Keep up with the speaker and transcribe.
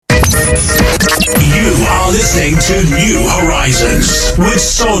You are listening to New Horizons with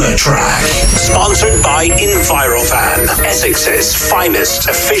SolarTrak. Sponsored by Envirovan, Essex's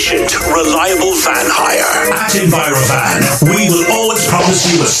finest, efficient, reliable van hire. At Envirovan, we will always promise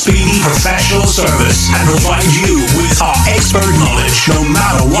you a speedy, professional service and provide you with our expert knowledge no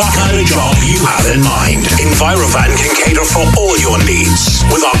matter what kind of job you have in mind. Envirovan can cater for all your needs.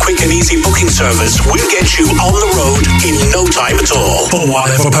 With our quick and easy booking service, we'll get you on the road in no time at all. For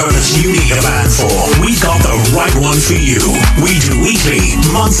whatever purpose you need a van for, we've got the right one for you. We do weekly,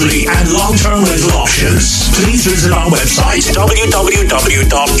 monthly, and long-term rental options. Please visit our website,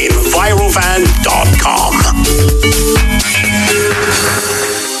 www.envirovan.com.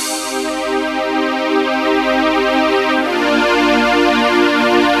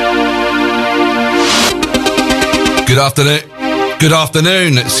 Good afternoon. Good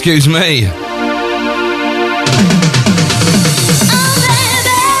afternoon, excuse me.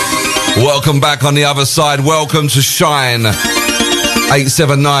 Welcome back on the other side. Welcome to Shine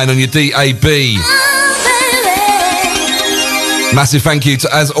 879 on your DAB. Massive thank you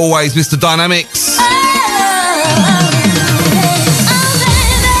to, as always, Mr. Dynamics.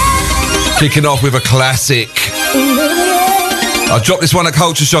 Kicking off with a classic. I dropped this one at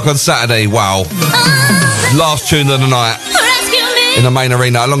Culture Shock on Saturday. Wow. Last tune of the night in the main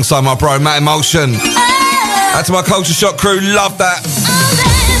arena alongside my bro Matt Emotion. Out to my Culture Shock crew, love that.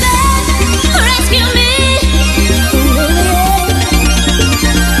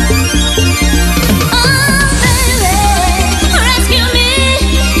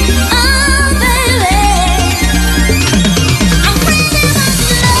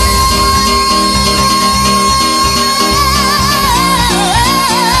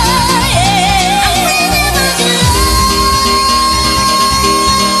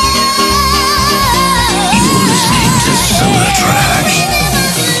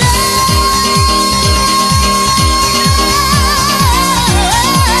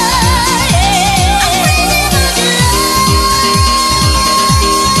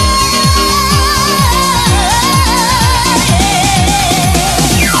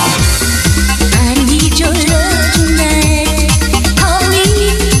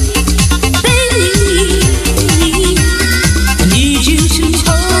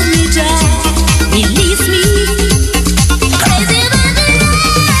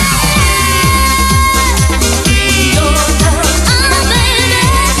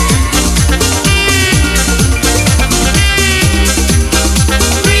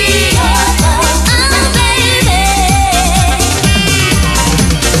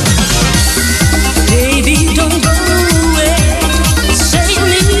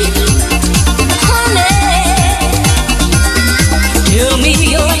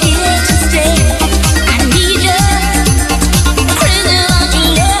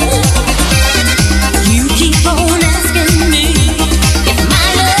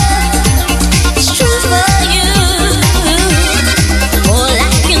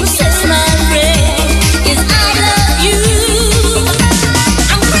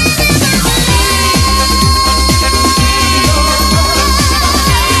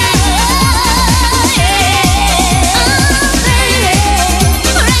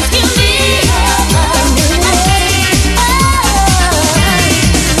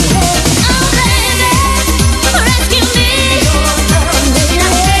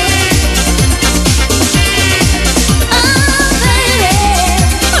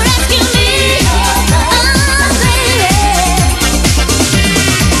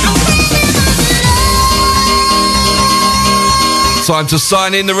 Time to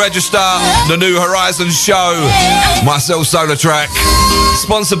sign in the register. The New Horizons show. Myself, SolarTrak.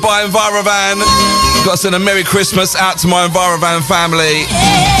 Sponsored by Envirovan. Got to send a Merry Christmas out to my Envirovan family.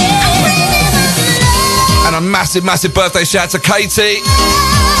 And a massive, massive birthday shout to Katie.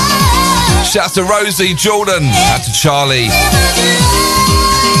 Shout to Rosie, Jordan. Out to Charlie.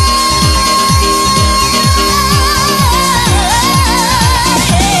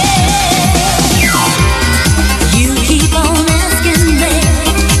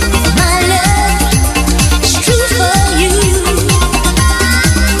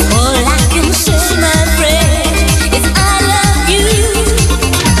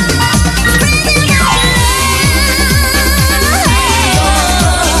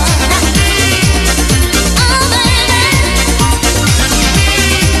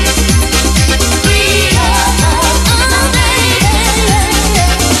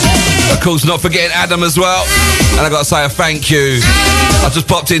 Of course, not forgetting Adam as well. And I got to say a thank you. I just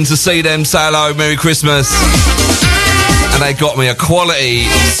popped in to see them, say hello, Merry Christmas. And they got me a quality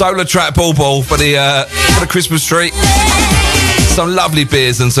SolarTrak ball for the Christmas tree. Some lovely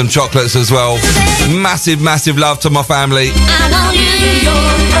beers and some chocolates as well. Massive, massive love to my family.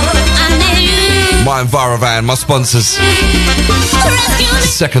 My Envirovan, my sponsors.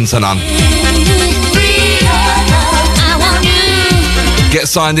 Second to none. Get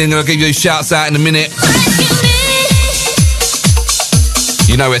signed in and I'll give you shouts out in a minute.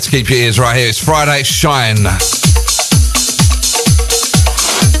 You know where to keep your ears right here. It's Friday Shine.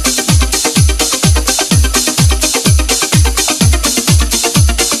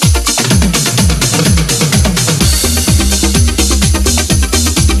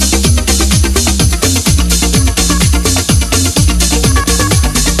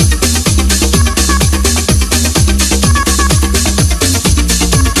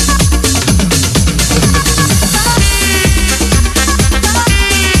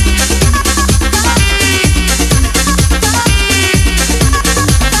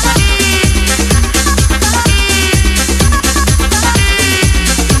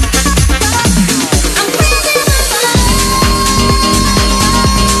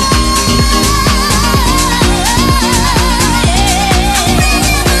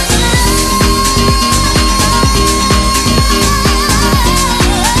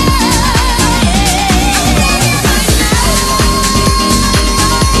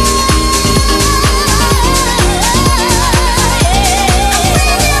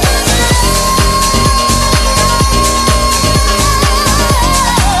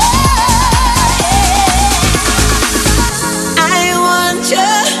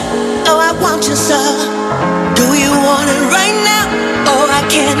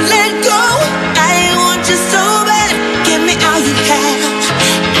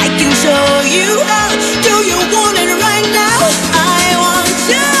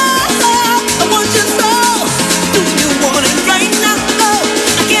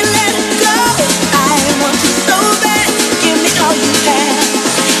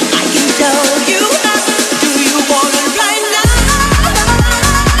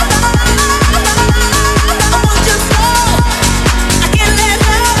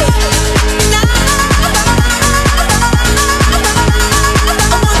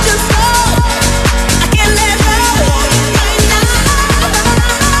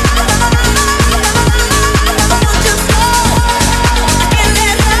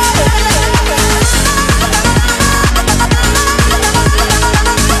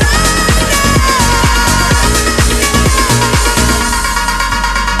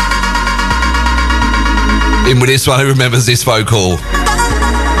 In with this one, who remembers this vocal?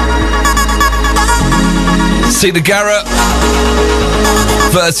 See the Garrett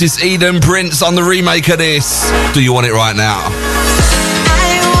versus Eden Prince on the remake of this. Do you want it right now?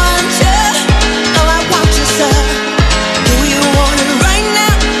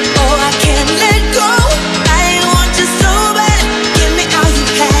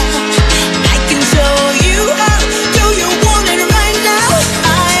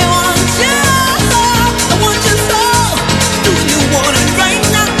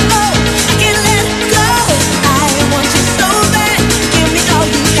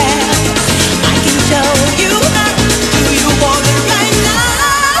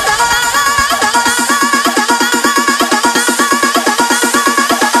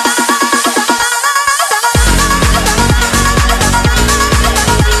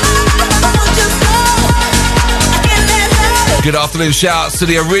 Good afternoon, shout-outs to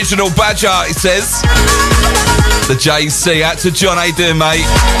the original Badger, it says. The JC, out to John, how you doing, mate?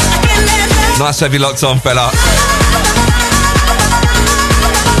 Nice to have you locked on, fella.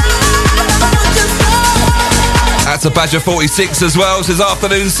 Out to Badger 46 as well, says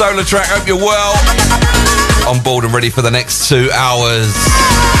afternoon, SolarTrak, hope you're well. On board and ready for the next 2 hours.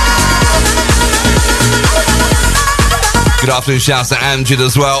 Good afternoon, shouts to Amjad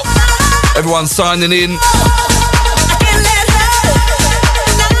as well. Everyone signing in.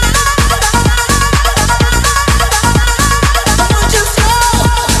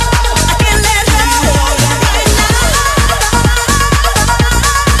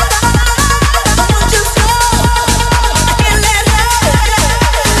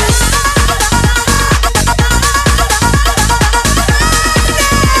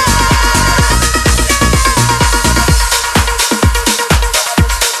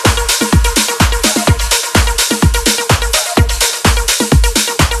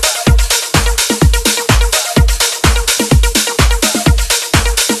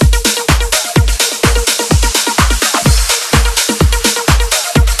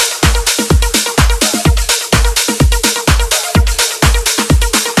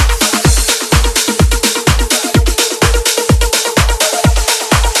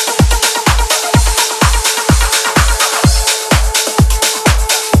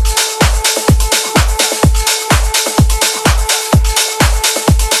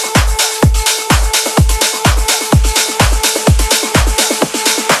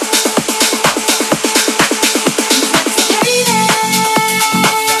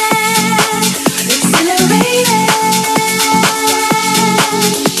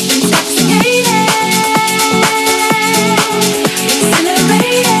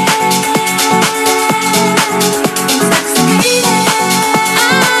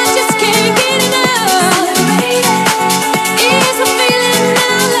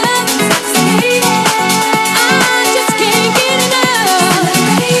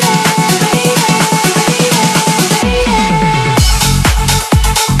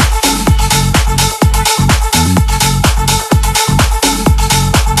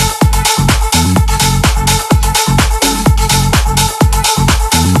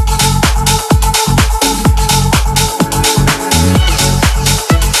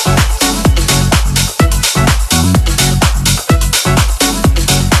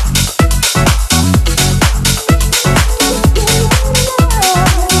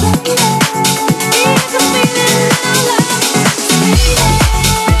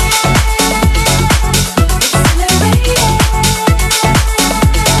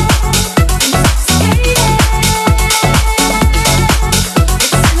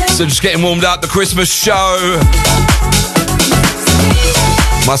 Just getting warmed up, the Christmas show.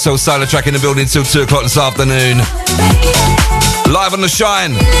 Myself, SolarTrak, in the building till 2 o'clock this afternoon. Live on the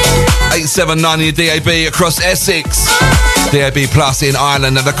Shine, 879 in your DAB across Essex, DAB Plus in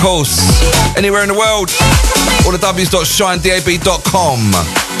Ireland, and of course, anywhere in the world, all the w's.shinedab.com.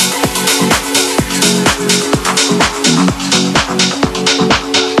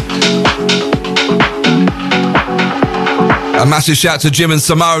 A massive shout to Jim and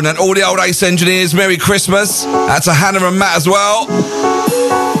Simone and all the old Ace engineers. Merry Christmas. Out to Hannah and Matt as well.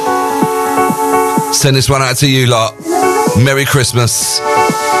 Send this one out to you lot. Merry Christmas.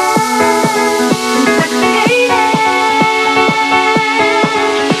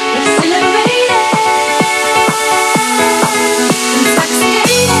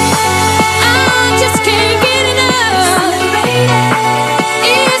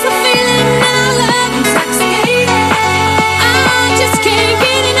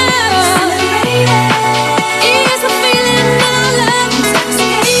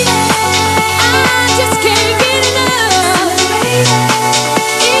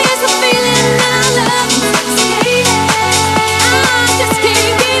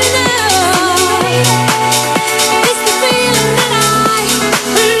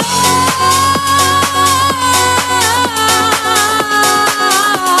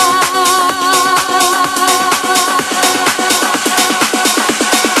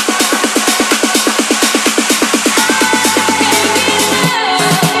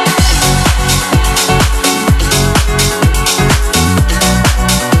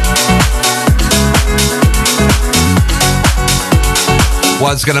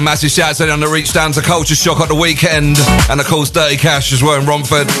 Once again, a massive shout out on the reach down to Culture Shock at the weekend, and of course Dirty Cash as well in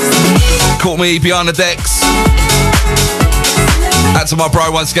Romford. Caught me behind the decks. Out to my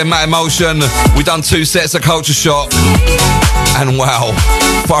bro once again, Matt Emotion. We done 2 sets of Culture Shock, and wow,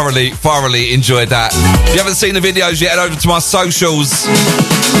 thoroughly enjoyed that. If you haven't seen the videos yet, head over to my socials.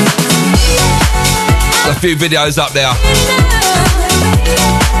 There's a few videos up there.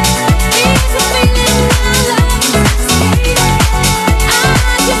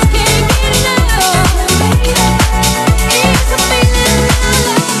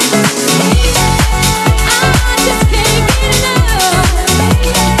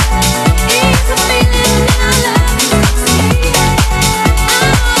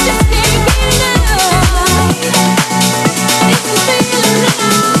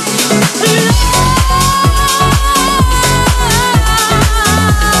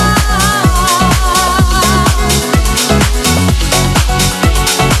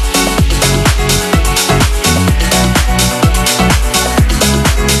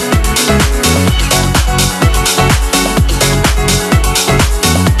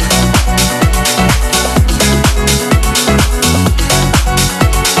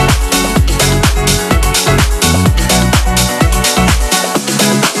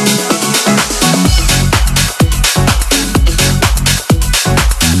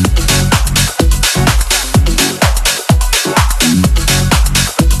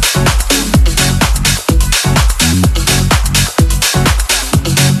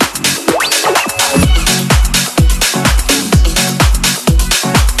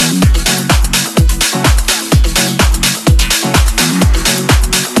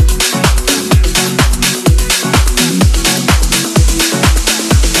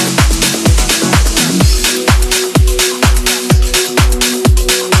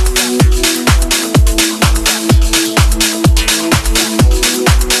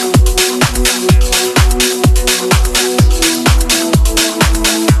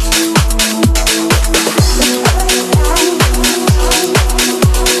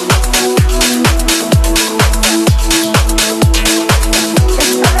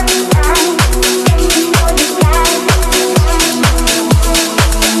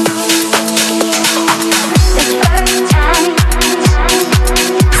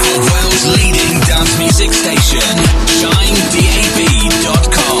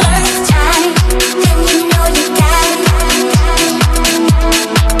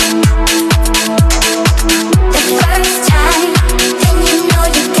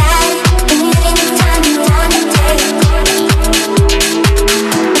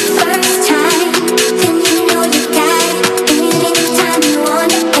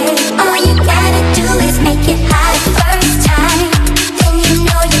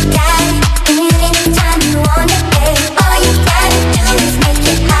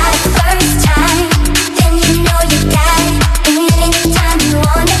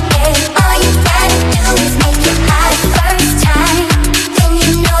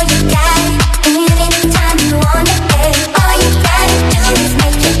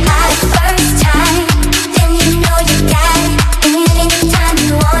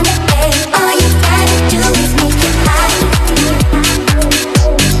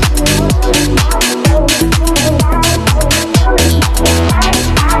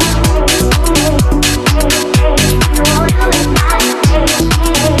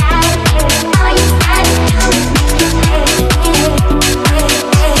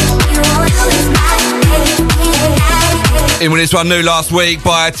 In with this one new last week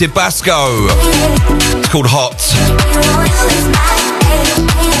by Tabasco. It's called Hot.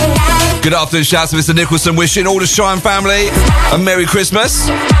 Good afternoon, shouts to Mr. Nicholson, wishing all the Shine family a Merry Christmas.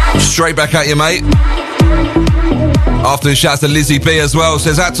 Straight back at you, mate. Afternoon shouts to Lizzie B as well.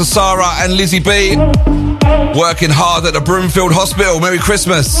 Says out to Sarah and Lizzie B. Working hard at the Broomfield Hospital. Merry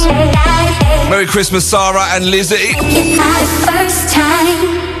Christmas. Merry Christmas, Sarah and Lizzie. First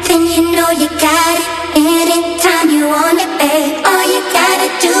time, then you know you got it. Anytime you want it, babe. All you gotta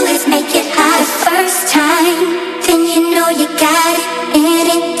do is make it hot. First time, then you know you got it.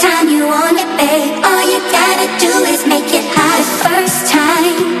 Anytime you want it, babe. All you gotta do is make it hot. First time,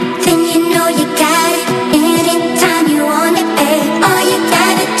 then you know you got it. Anytime you want it, babe. All you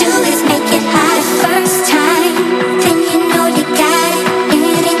gotta do is make it hot. First time, then you know you got it.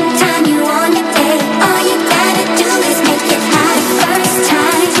 Anytime you want it, babe. All you gotta do is make it hot. First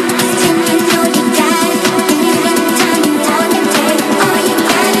time, then you know you got it. Anytime you want it, babe. All you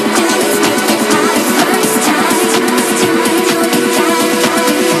gotta do is make it hot. First time, then you know you got it.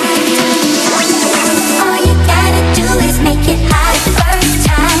 All you gotta do is make it hot. First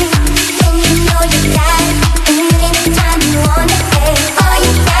time, then you know you got it. Anytime you want it, babe. All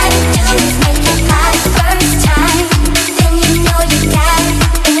you gotta do is make it hot. First time, then you know you got it.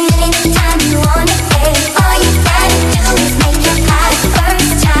 Anytime you want it, babe. All you gotta do is make it hot.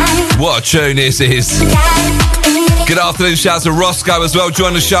 First time. What a tune this is. Good afternoon, shouts to Roscoe as well.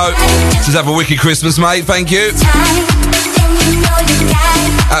 Join the show. Says have a wicked Christmas, mate. Thank you.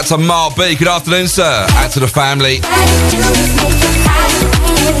 Out to Mark B. Good afternoon, sir. Out to the family.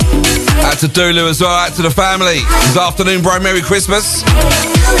 Out to Dulu as well. Out to the family. Good afternoon, bro. Merry Christmas.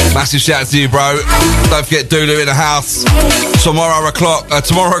 Massive shout out to you, bro. Don't forget Dulu in the house. Tomorrow, 8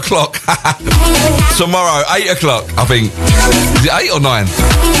 o'clock, I think. Is it 8 or 9?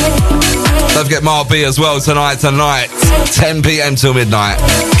 Don't forget Mark B as well tonight, 10 p.m. till midnight.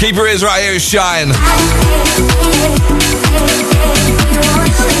 Keep your ears right here, Shine.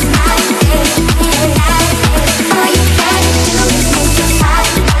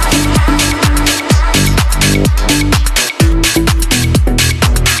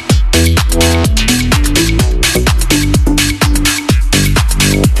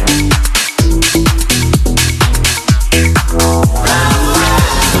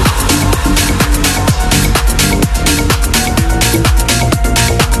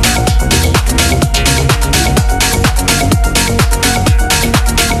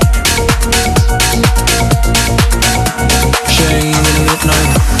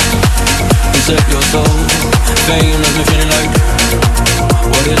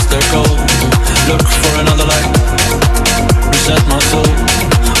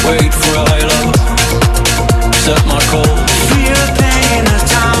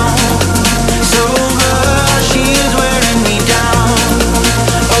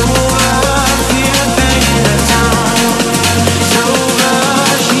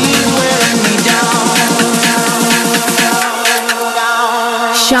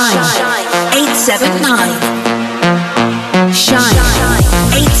 Shine 879. Shine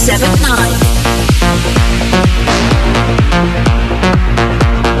 879.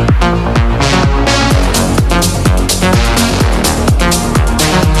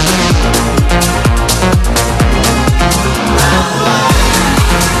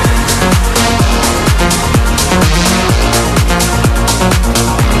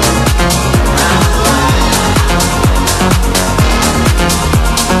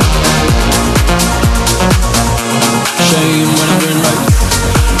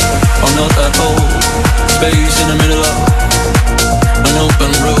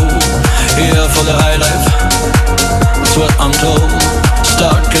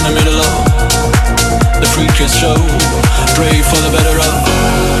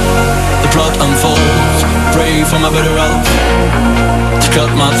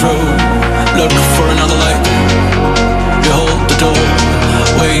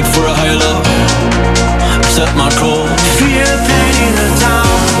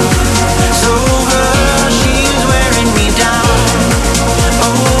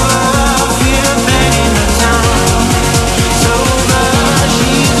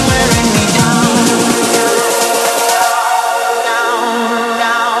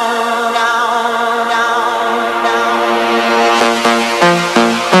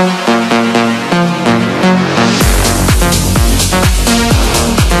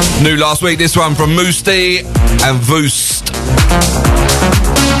 Last week, this one from Moosty and Voost.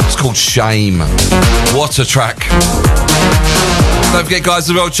 It's called Shame. What a track. Don't forget, guys,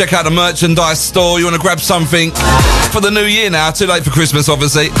 as well, check out the merchandise store. You want to grab something for the new year now. Too late for Christmas,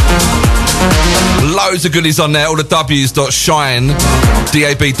 obviously. Loads of goodies on there. All the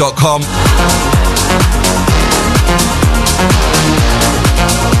w's.shine.dab.com.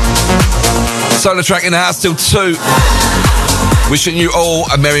 SolarTrak in the house till 2. Wishing you all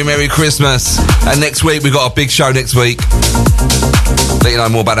a Merry Christmas. And next week, we've got a big show next week. Let you know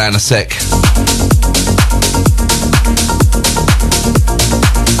more about that in a sec.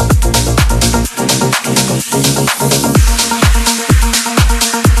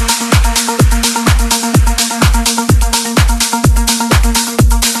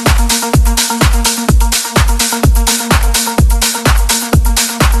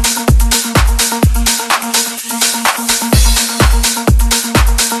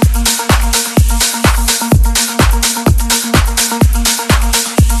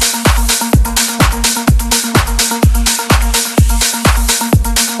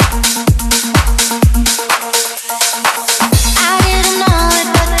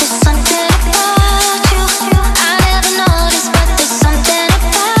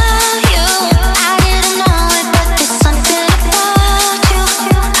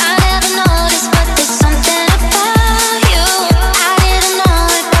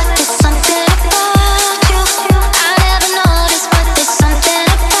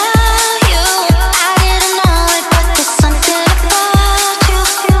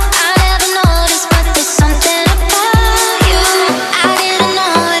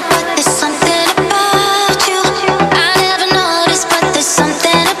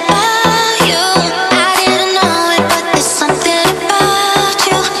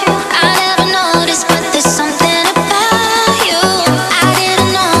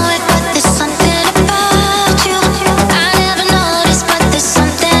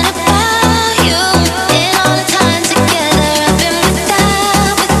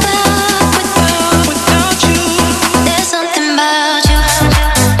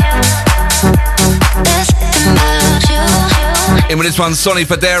 This one, Sonny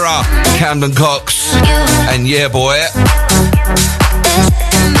Fodera, Camden Cox, and Yeah Boy.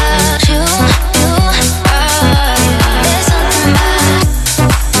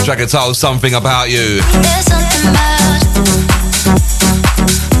 Track entitled Something About You.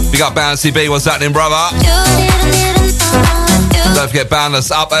 Big up Bouncy B, what's happening, brother? Don't forget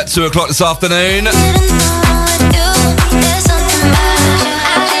Boundless up at 2 o'clock this afternoon.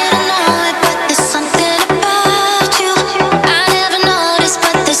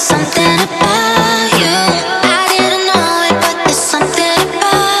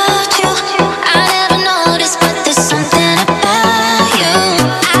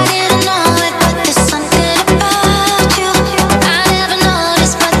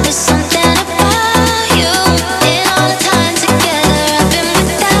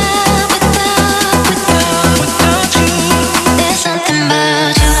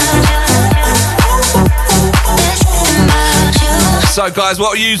 So guys,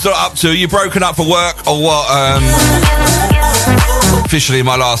 what are you up to? Are you broken up for work or what? Officially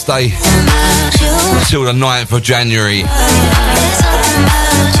my last day till the 9th of January.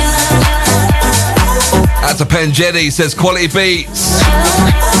 That's a Pen Jetty, says quality beats.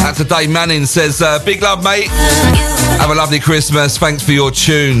 That's a Dave Manning, says big love mate. Have a lovely Christmas, thanks for your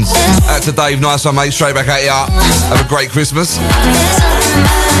tunes. That's a Dave, nice one mate, straight back at ya. Have a great Christmas.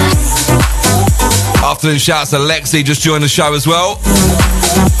 Afternoon shouts to Lexi, just joined the show as well.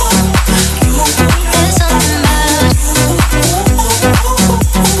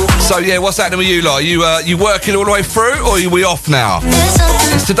 So yeah, what's happening with you lot? You working all the way through, or are we off now?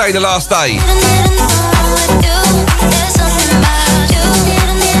 Is today the last day?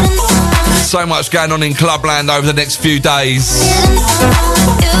 So much going on in Clubland over the next few days.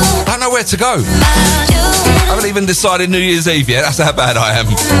 I don't know where to go. I haven't even decided New Year's Eve yet. That's how bad I am.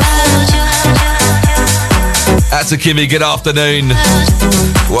 That's a Kimmy, good afternoon.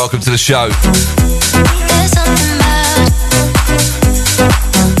 Welcome to the show.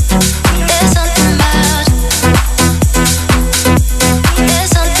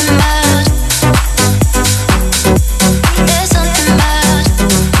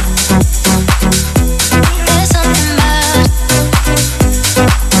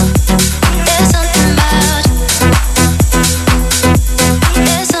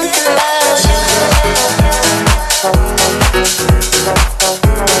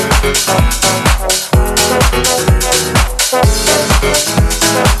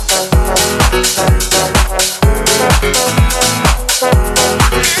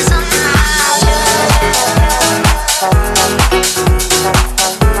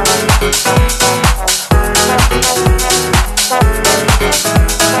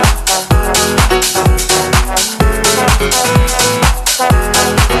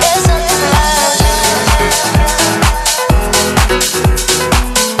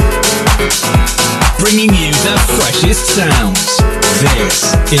 biggest sounds.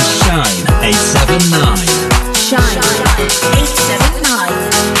 This is Shine 879. Shine 879.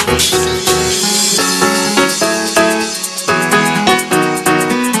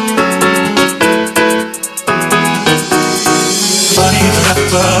 Funny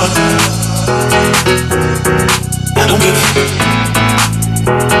forever. I don't give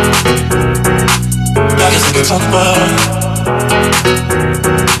I guess I can talk about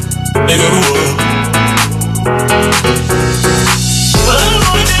maybe the world. But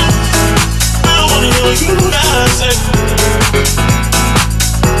I don't wanna hear what you gotta say.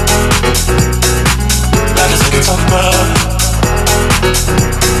 I guess I can talk about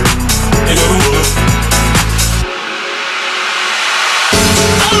maybe the world.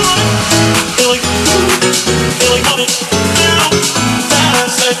 I don't wanna feel like money now that I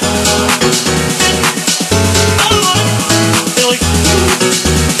say. I don't wanna feel like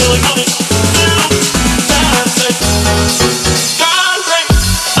money now that I say. God say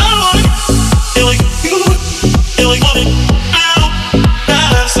I don't wanna feel like money now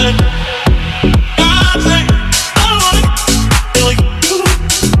that I say. God say I don't wanna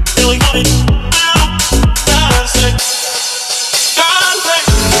feel like money now that I say. God say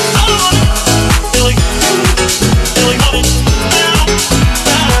I don't wanna feel like money now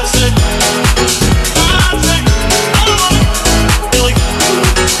that I say. God say I don't wanna feel like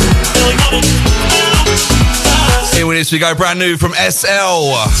money now that I say. Here with this we go, brand new from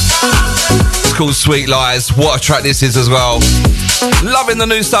SL. It's called Sweet Lies. What a track this is as well. Loving the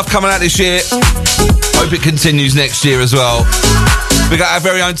new stuff coming out this year. Hope it continues next year as well. We got our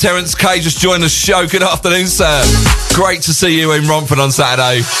very own Terence K just joined the show. Good afternoon, sir. Great to see you in Romford on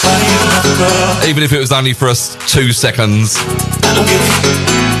Saturday. Even if it was only for us 2 seconds.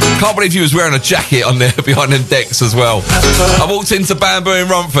 Can't believe you was wearing a jacket on there behind them decks as well. I walked into Bamboo in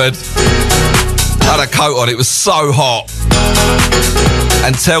Romford. Had a coat on, it was so hot.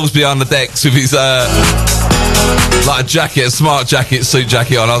 And Tel's behind the decks with his like a jacket, a smart jacket, suit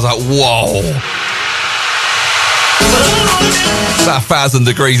jacket on. I was like, whoa. It's about 1,000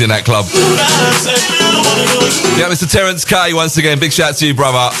 degrees in that club. Yeah, Mr. Terence K once again, big shout out to you,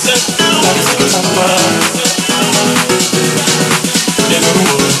 brother.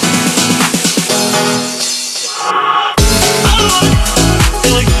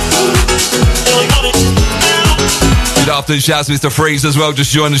 Good afternoon, shouts to Mr. Freeze as well,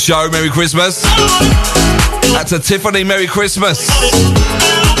 just joined the show. Merry Christmas. Out to Tiffany, Merry Christmas.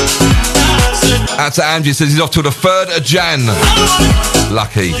 Out to Angie, says he's off till the 3rd of Jan.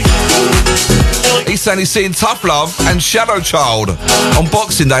 Lucky. He's saying he's seeing Tough Love and Shadow Child on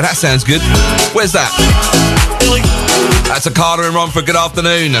Boxing Day. That sounds good. Where's that? That's a Carter in Romford. Good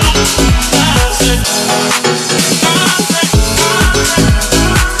afternoon.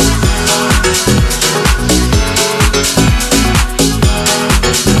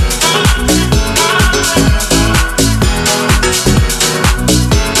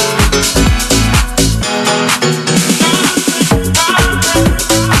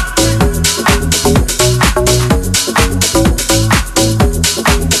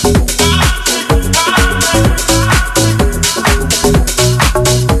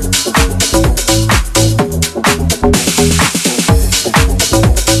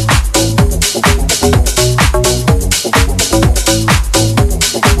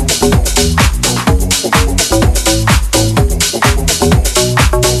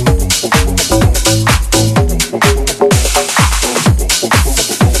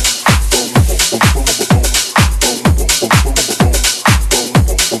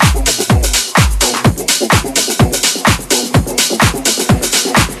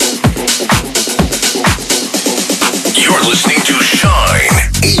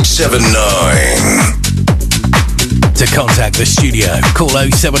 To contact the studio, call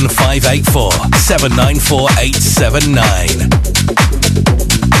 07584 794 879.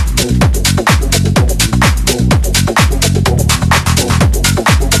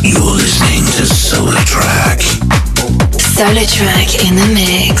 You're listening to SolarTrak. SolarTrak in the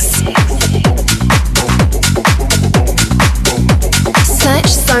mix. Search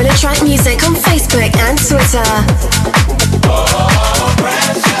SolarTrak Music on Facebook and Twitter. Oh,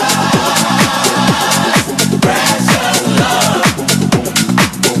 precious love.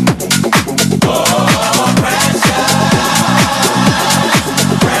 Oh, precious love.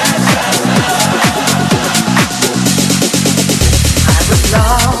 I was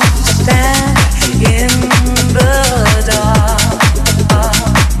lost and in the dark,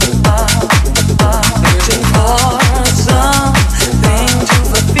 waiting for something to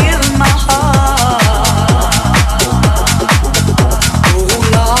fulfill my heart. Oh,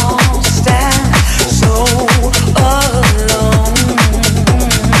 Lord.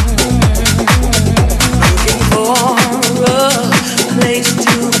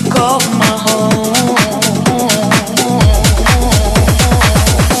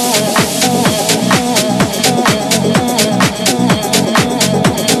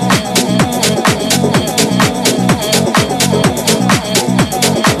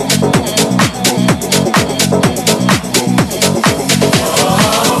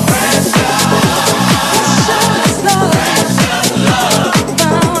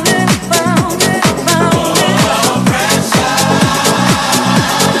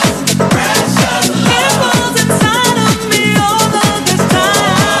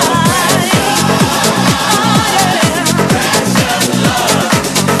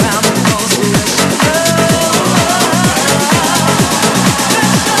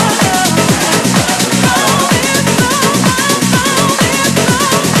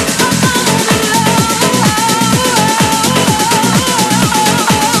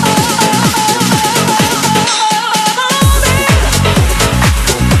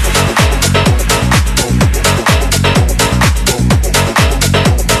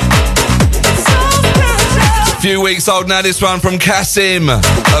 weeks old now, this one from Kasim.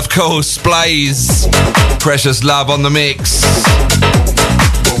 Of course, Blaze. Precious Love on the mix.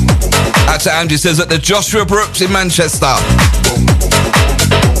 Out to Angie, says at the Joshua Brooks in Manchester.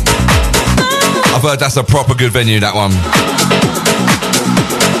 I've heard that's a proper good venue, that one.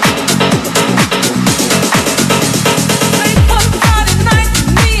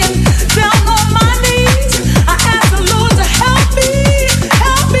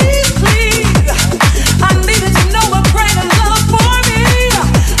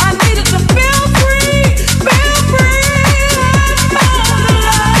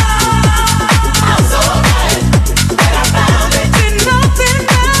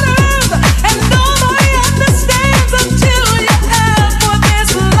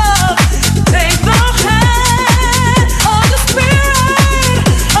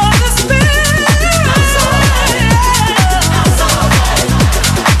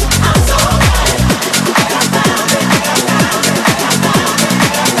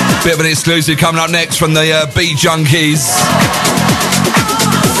 Bit of an exclusive coming up next from the Beat Junkies.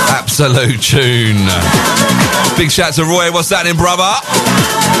 Absolute tune. Big shout to Roy. What's happening, brother?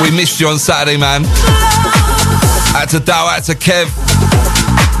 We missed you on Saturday, man. Out to Dow, out to Kev.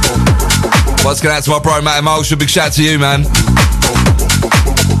 What's going out to my bro, Matt Emulsion? Big shout to you, man.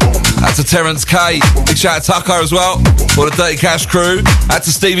 Out to Terence K. Big shout out to Tucker as well. Or the Dirty Cash crew. Out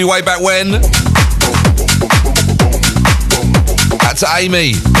to Stevie way back when. Out to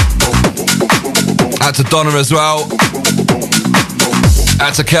Amy. Out to Donna as well.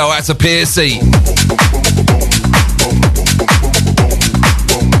 Out to Kel, out to Piercy.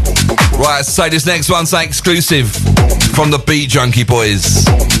 Right, let's say this next one's exclusive from the Beat Junkie boys.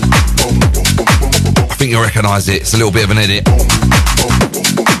 I think you'll recognise it. It's a little bit of an edit.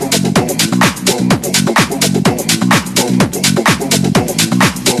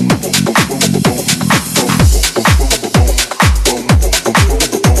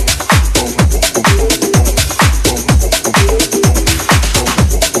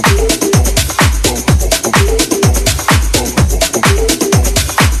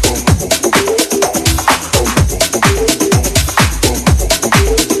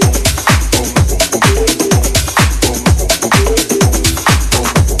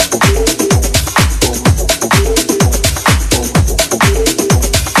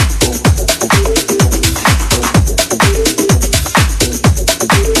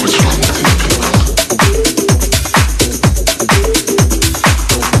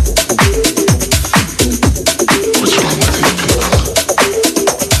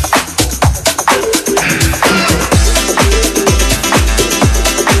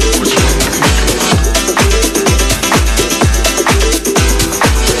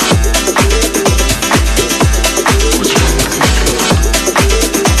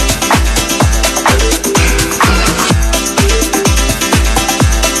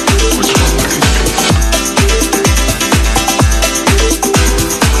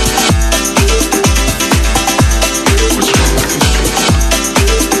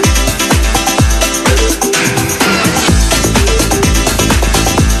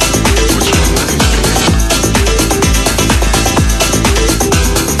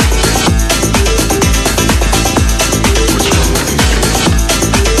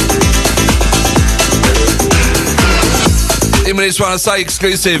 Minutes want to say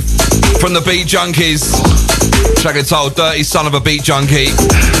exclusive from the Beat Junkies. Track entitled Dirty Son of a Beat Junkie.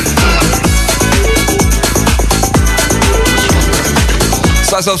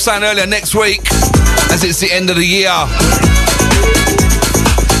 So as I was saying earlier, next week, as it's the end of the year,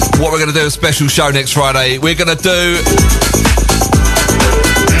 what we're going to do, a special show next Friday. We're going to do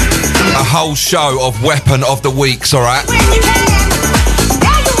a whole show of Weapon of the Weeks, alright?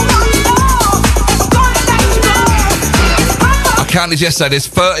 Counted yesterday, there's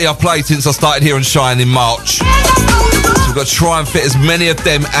 30 I've played since I started here on Shine in March. So we've got to try and fit as many of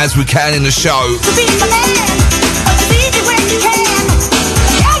them as we can in the show.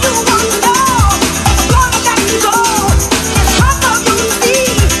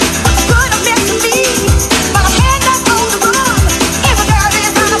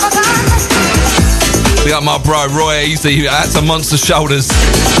 We got my bro Roy Easy, that's a monster shoulders.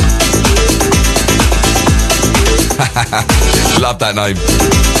 Love that name.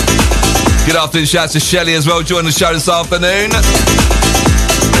 Good afternoon, shout out to Shelley as well, joining the show this afternoon.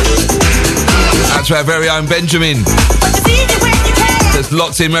 Out to our very own Benjamin. That's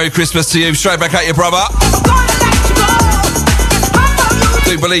locked in. Merry Christmas to you. Straight back at you, brother.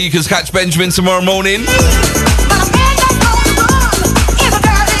 Do believe you can catch Benjamin tomorrow morning.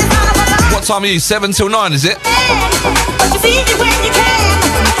 What time are you? 7 till 9, is it? It's easy when you can.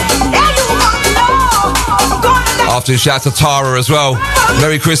 Yeah, you want to know. After shout out to Tara as well.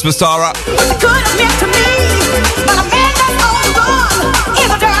 Merry Christmas, Tara.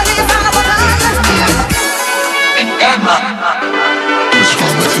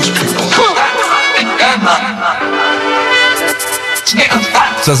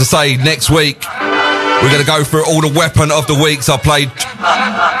 So as I say, next week we're going to go through all the weapon of the weeks I played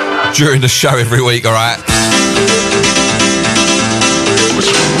during the show every week, alright?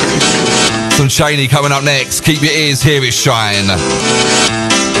 Some Cheney coming up next. Keep your ears, here it shine.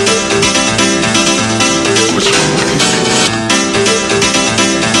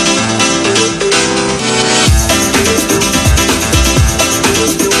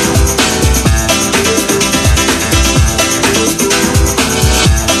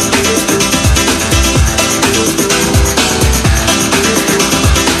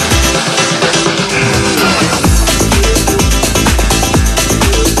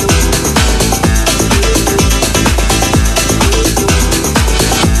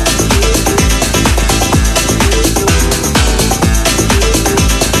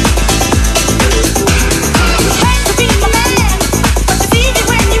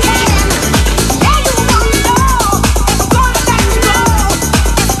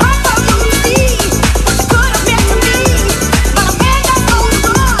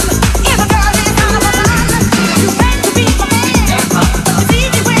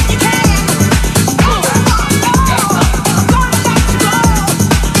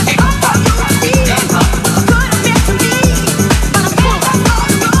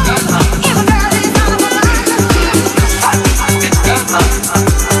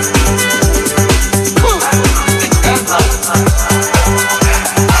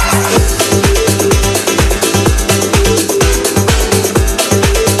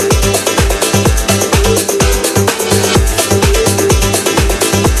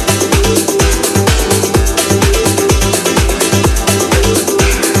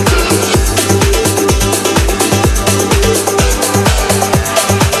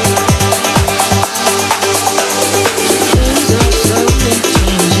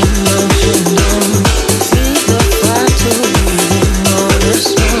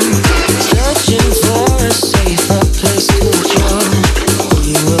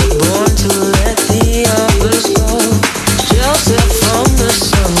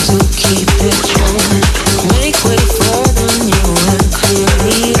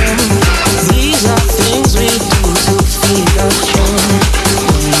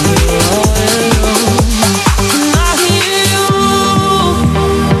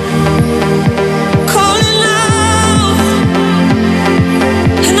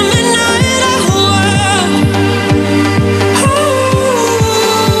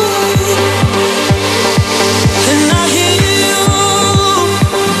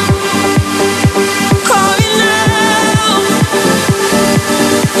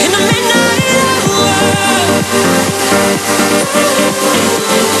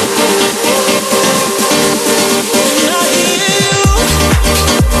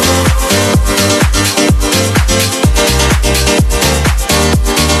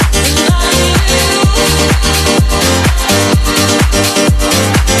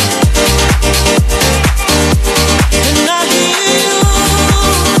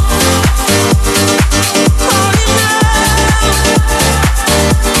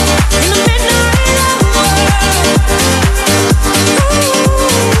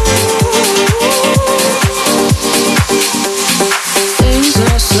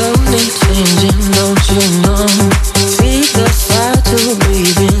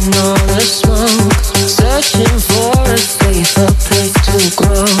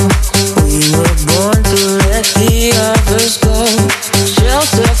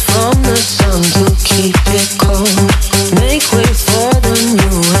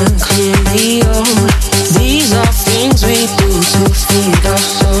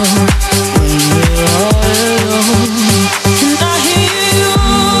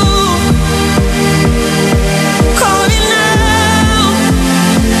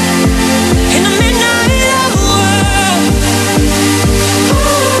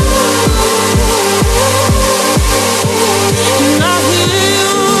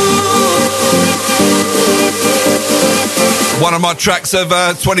 One of my tracks of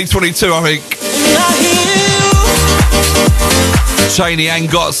 2022, I think. Cheney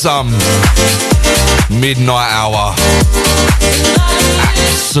ain't got some. Midnight Hour.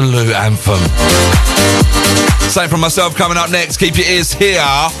 Absolute anthem. Same from myself coming up next. Keep your ears here.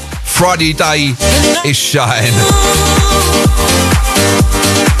 Friday day is shine.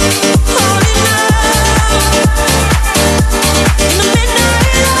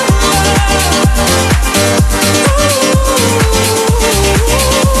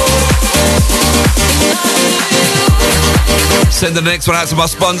 Sending the next one out to my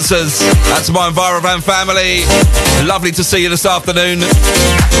sponsors, out to my EnviroVan family. Lovely to see you this afternoon.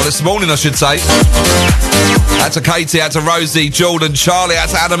 Well, this morning, I should say. Out to Katie, out to Rosie, Jordan, Charlie, out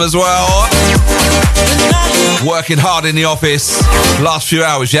to Adam as well. Working hard in the office. Last few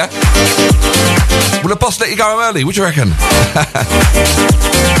hours, yeah? Will the boss let you go home early? What do you reckon?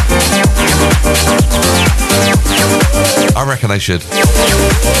 I reckon they should.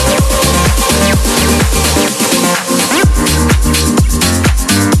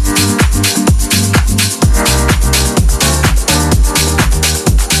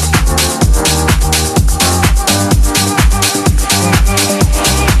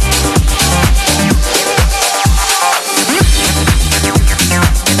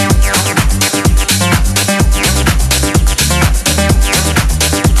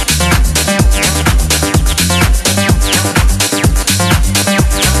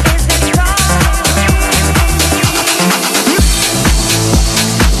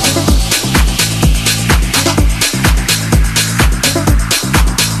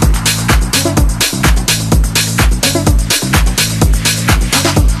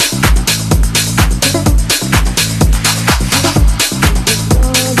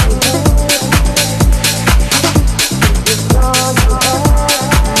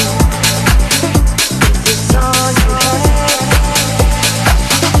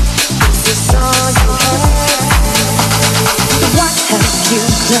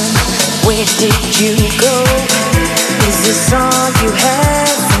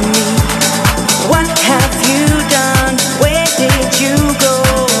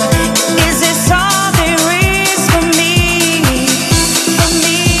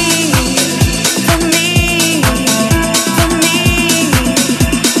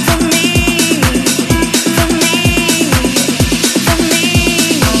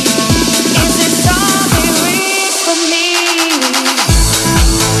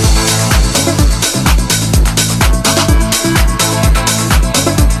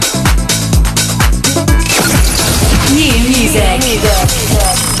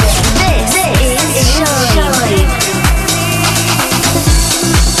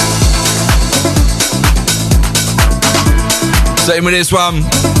 Same with this one.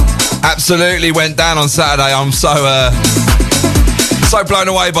 Absolutely went down on Saturday. I'm so blown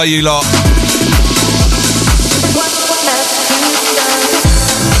away by you lot.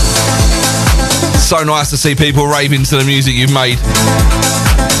 So nice to see people raving to the music you've made.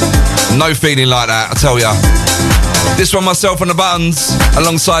 No feeling like that, I tell ya. This one, Myself and the Buttons,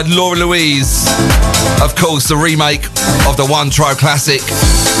 alongside Laura Louise. Of course, the remake of the One Tribe classic,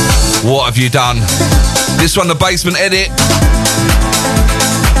 What Have You Done? This one, the Basement edit.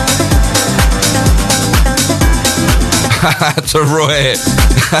 To Roy.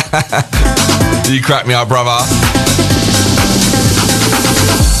 You crack me up, brother.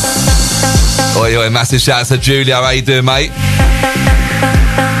 Oi, massive shout out to Julia. How you doing, mate?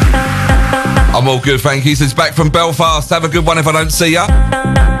 I'm all good, thank you. Since back from Belfast. Have a good one if I don't see ya.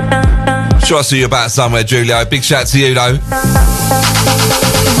 Sure I'll see you about somewhere, Julia. Big shout out to you, though.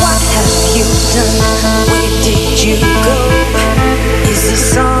 What have you done? Where did you go? Is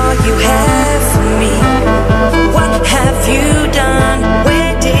this all you have for me? What have you done?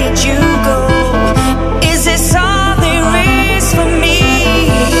 Where did you go? Is this all there is for me?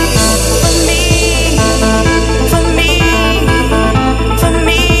 For me, for me, for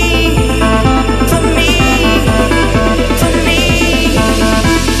me, for me, for me,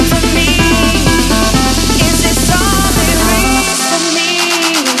 for me. Is this all there is for me?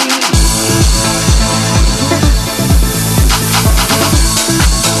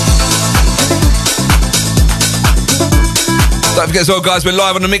 Don't forget as well, guys, we're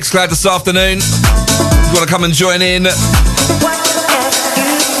live on the Mixcloud this afternoon. If you want to come and join in,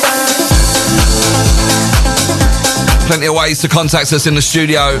 plenty of ways to contact us in the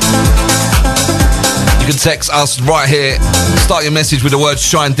studio. You can text us right here. Start your message with the word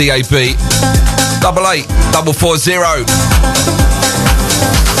Shine DAB 88 440.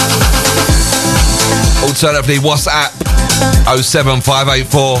 Alternatively, WhatsApp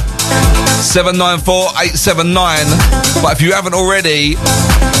 07584 794 879. But if you haven't already,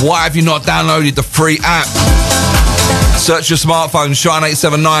 why have you not downloaded the free app? Search your smartphone, Shine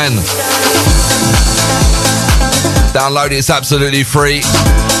 879. Download it, it's absolutely free.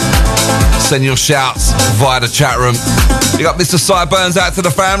 Send your shouts via the chat room. You got Mr. Sideburns out to the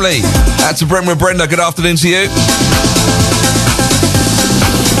family. Out to Brentwood Brenda, good afternoon to you.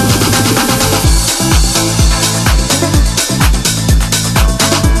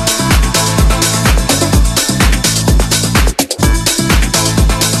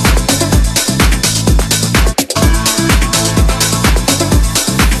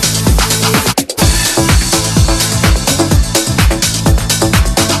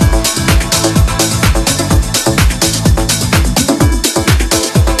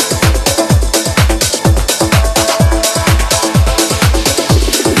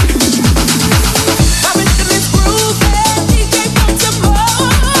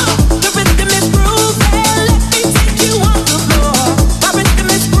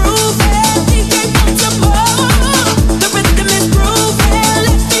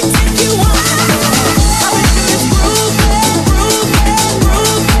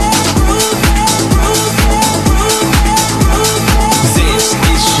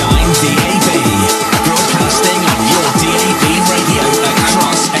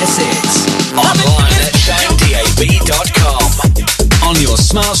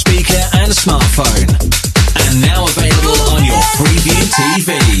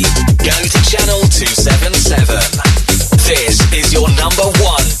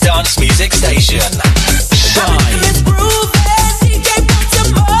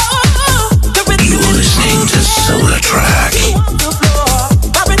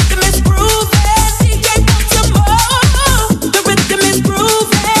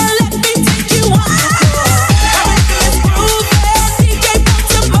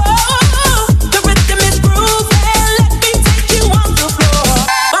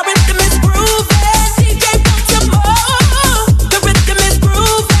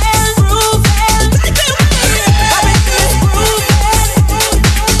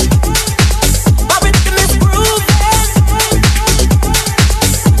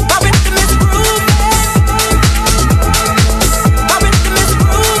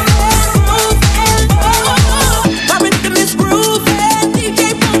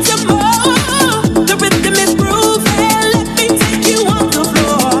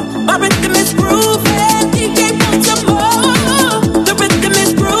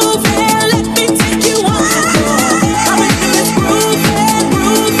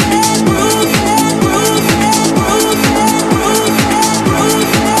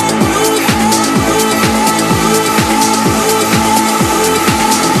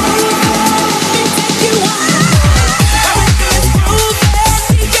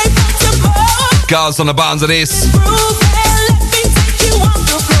 Scars on the buttons of this.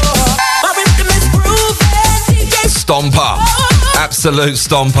 Stomper. Absolute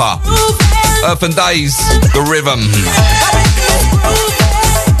stomper. Earth and Days, the rhythm.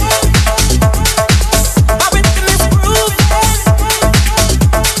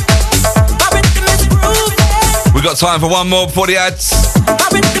 We've got time for one more before the ads.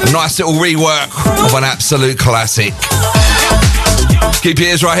 A nice little rework of an absolute classic. Keep your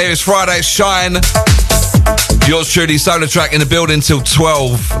ears right here. It's Friday, it's Shine. Yours truly, SolarTrak in the building till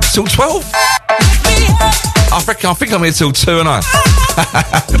 12. Till 12? I think I'm here till 2, and I'm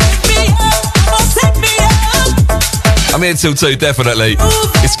here till 2, definitely.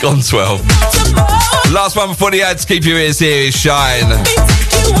 It's gone 12. Last one before the ads. Keep your ears here. It's Shine.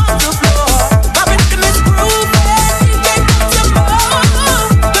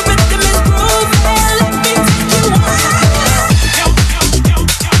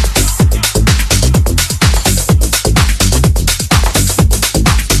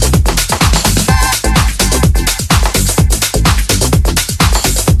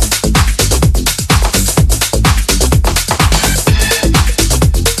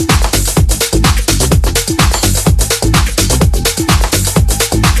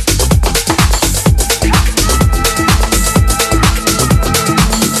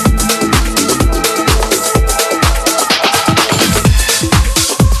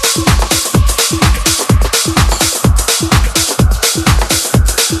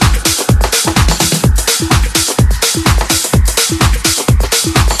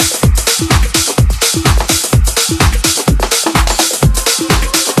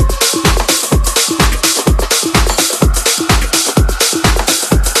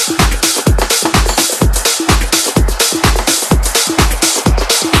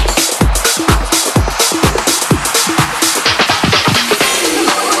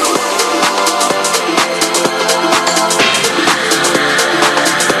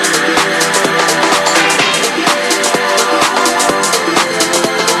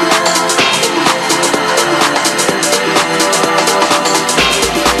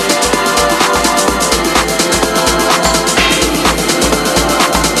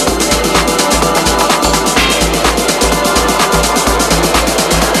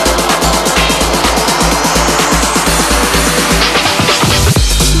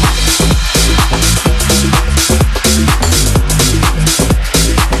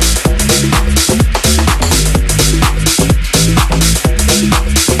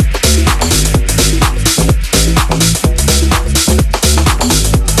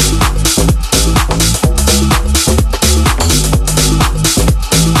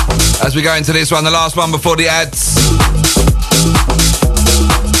 As we go into this one, the last one before the ads.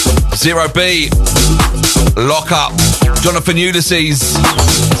 0B, Lock Up, Jonathan Ulysses,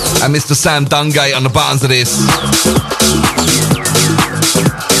 and Mr. Sam Dungate on the buttons of this.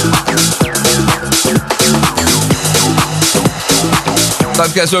 Don't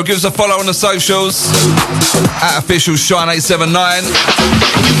forget to give us a follow on the socials at official Shine879.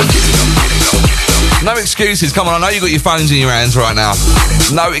 No excuses. Come on, I know you got your phones in your hands right now.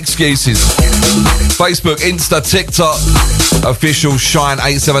 No excuses. Facebook, Insta, TikTok, official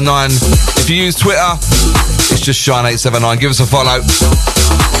Shine879. If you use Twitter, it's just Shine879. Give us a follow.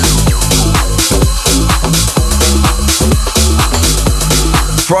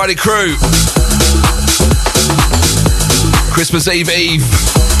 Friday crew. Christmas Eve.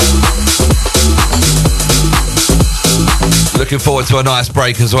 Looking forward to a nice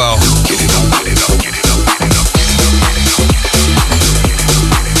break as well.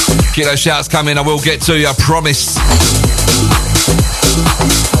 Get those shouts coming, I will get to you, I promise.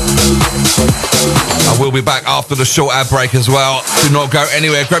 I will be back after the short ad break as well. Do not go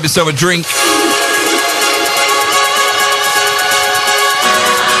anywhere, grab yourself a drink.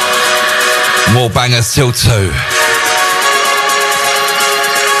 More bangers till 2.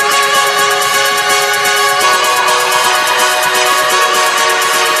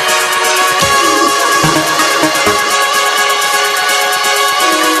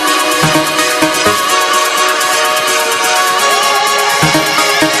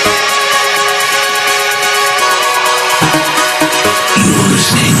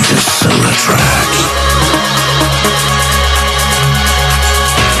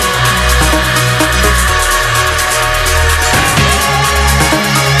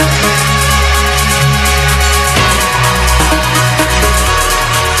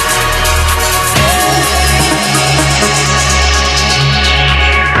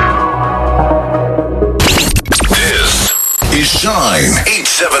 Shine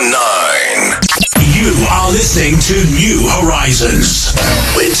 879. You are listening to New Horizons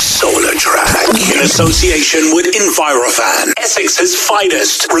with SolarTrak. SolarTrak, in association with Envirofan, Essex's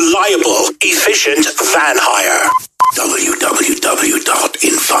finest, reliable, efficient van hire.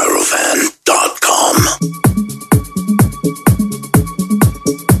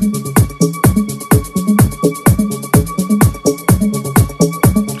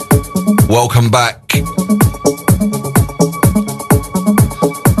 Welcome back.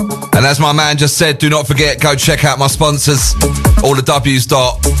 And as my man just said, do not forget, go check out my sponsors. All the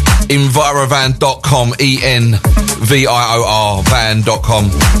w's.envirovan.com, ENVIOR van.com.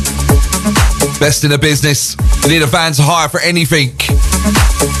 Best in the business. You need a van to hire for anything,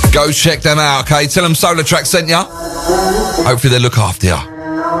 go check them out, okay? Tell them SolarTrak sent ya. Hopefully they look after ya.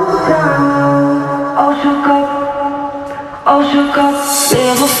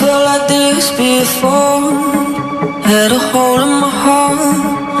 Never felt like this before. Had a hole in my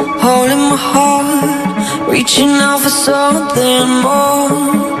heart, reaching out for something more.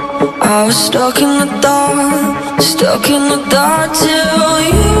 I was stuck in the dark till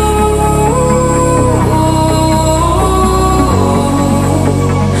you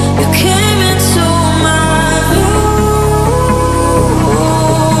came into my view.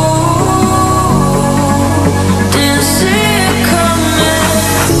 Didn't see it coming.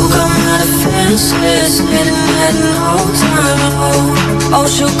 You got my defenses, hitting at no time. Oh,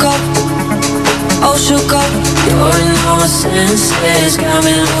 shook up. You're in all my senses, got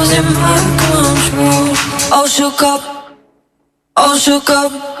me losing my control. Oh, shook up. Oh, shook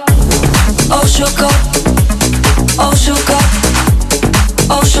up. Oh, shook up. Oh, shook up.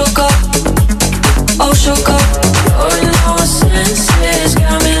 Oh, shook up. Oh, shook up. You're in all my senses,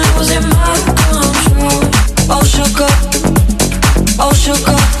 got me losing my control. Oh, shook up. Oh, shook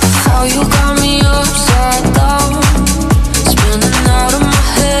up. How you got me upside down, spinning out of my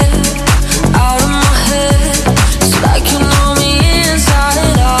head. It's like you know me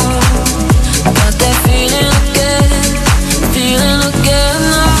inside out. Got that feeling again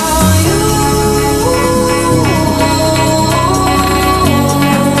now.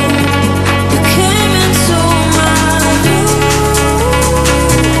 You came into my view.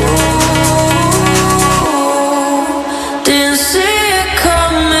 Didn't see it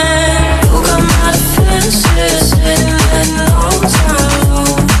coming. You got my defenses.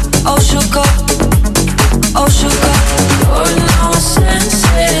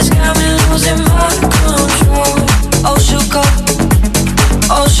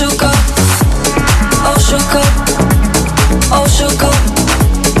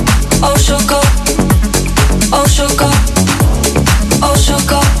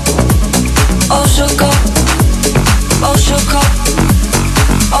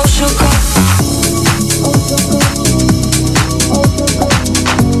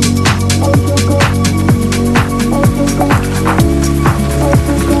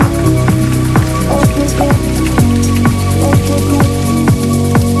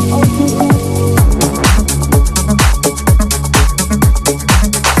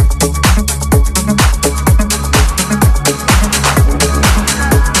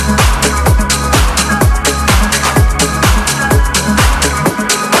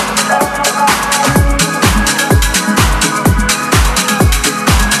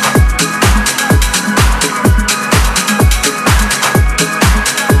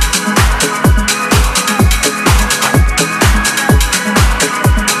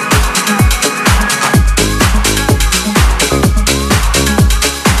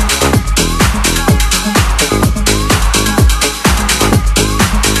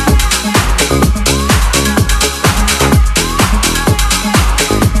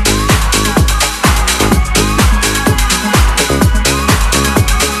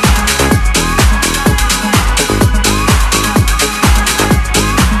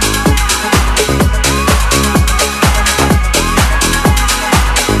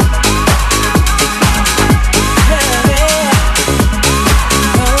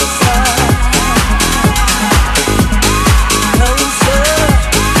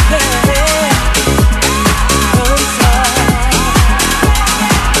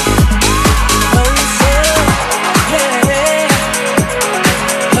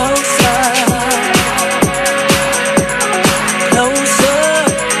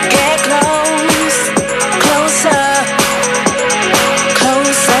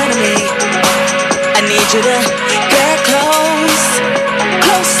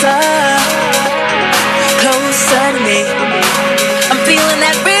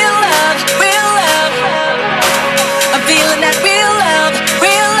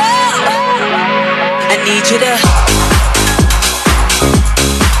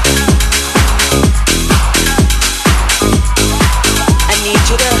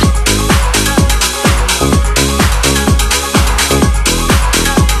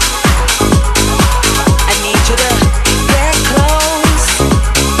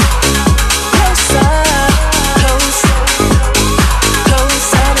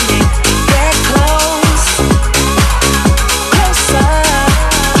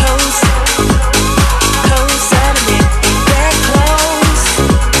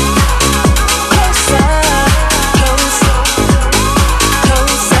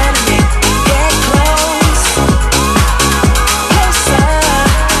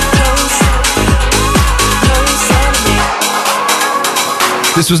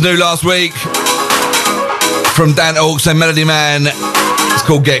 This was new last week from Dan Hawks and Melody Man. It's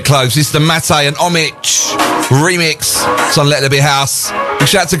called Get Close. This is the Mate and Omich remix. It's on Let There Be House. Big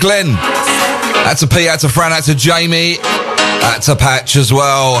shout out to Glenn. Out to Pete, out to Fran, out to Jamie, out to Patch as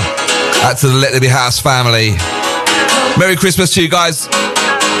well. Out to the Let There Be House family. Merry Christmas to you guys.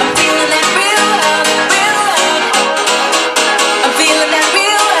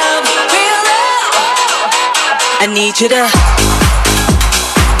 I need you to.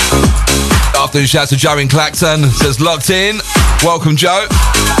 Afternoon shout to Joe in Clacton. Says locked in. Welcome, Joe.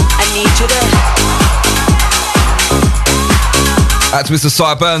 I need you to. Out to Mr.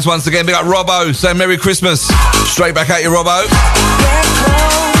 Cy Burns once again. Big up Robbo. Say Merry Christmas. Straight back at you, Robbo.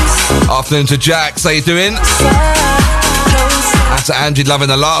 Afternoon to Jack. How you doing? Out to Angie, loving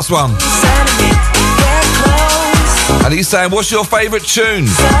the last one. And he's saying, what's your favourite tune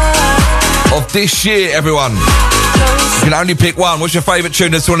of this year, everyone? You can only pick one. What's your favourite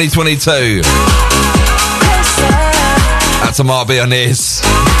tune of 2022? That's a Mark B on this.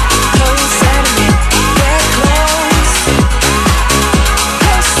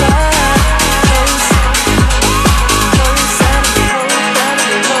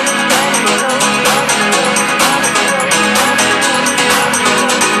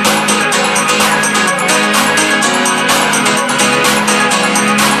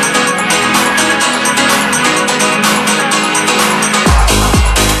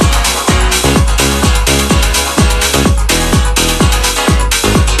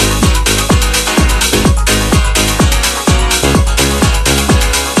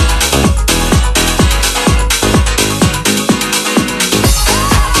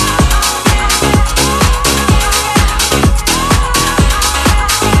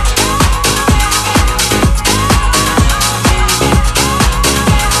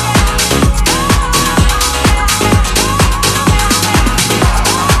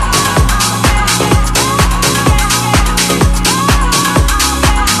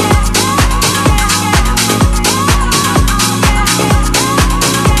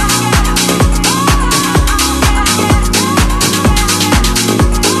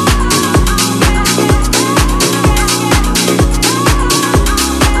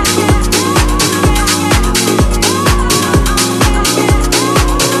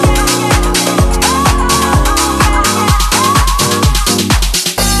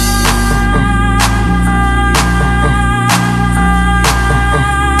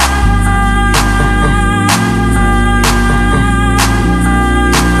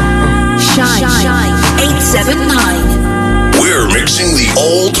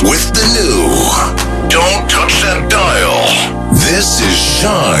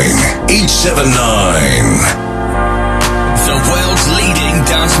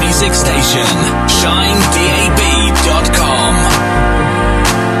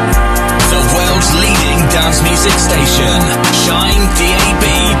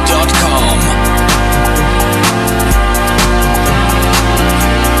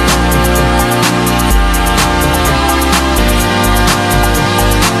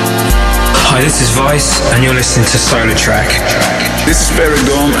 And you're listening to SolarTrak. This is Perry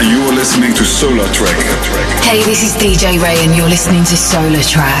Dawn and you are listening to SolarTrak. Hey, this is DJ Ray and you're listening to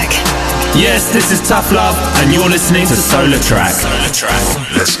SolarTrak. Yes, this is Tough Love and you're listening to SolarTrak.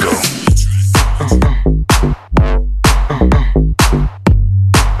 SolarTrak. Let's go.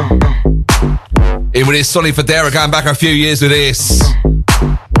 In with this Sonny Fodera, going back a few years with this.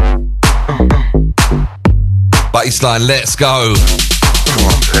 Bassline, let's go. Come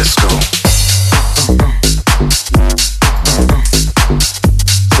on, let's go.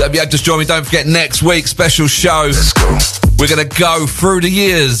 Yeah, just join me. Don't forget next week special show. Let's go. We're gonna go through the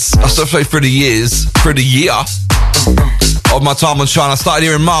years. I still say through the years, through the year of my time on Shine. I started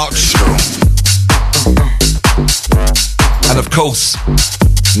here in March, and of course,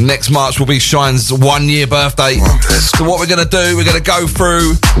 next March will be Shine's 1 year birthday. So what we're gonna do? We're gonna go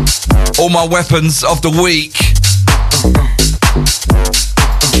through all my weapons of the week.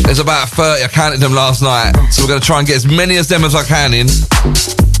 There's about 30. I counted them last night, so we're gonna try and get as many of them as I can in.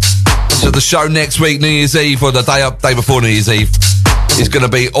 So the show next week, New Year's Eve, or the day before New Year's Eve, is going to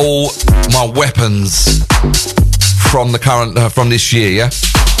be all my weapons from the current, from this year, yeah?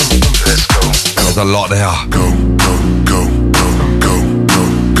 Let's go. There's a lot there. Go, go, go, go, go,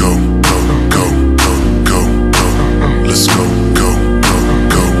 go, go, go, go, go. Let's go, go, go,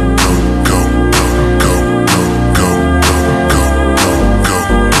 go, go, go, go, go, go, go.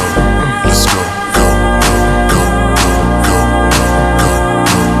 Let's go, go, go, go, go, go.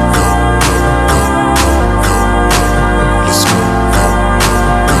 Let's go. Go.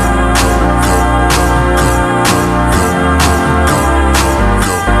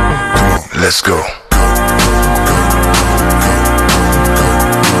 Let's go.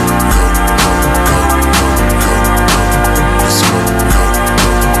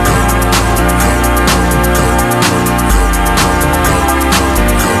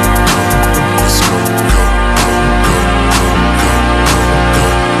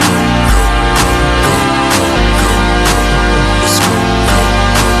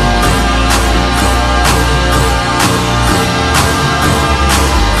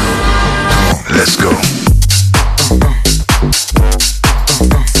 Let's go.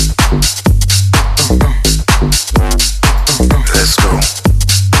 Let's go.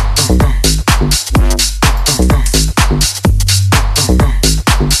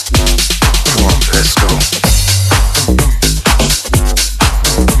 Come on, let's go.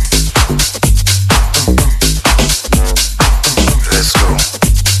 Let's go.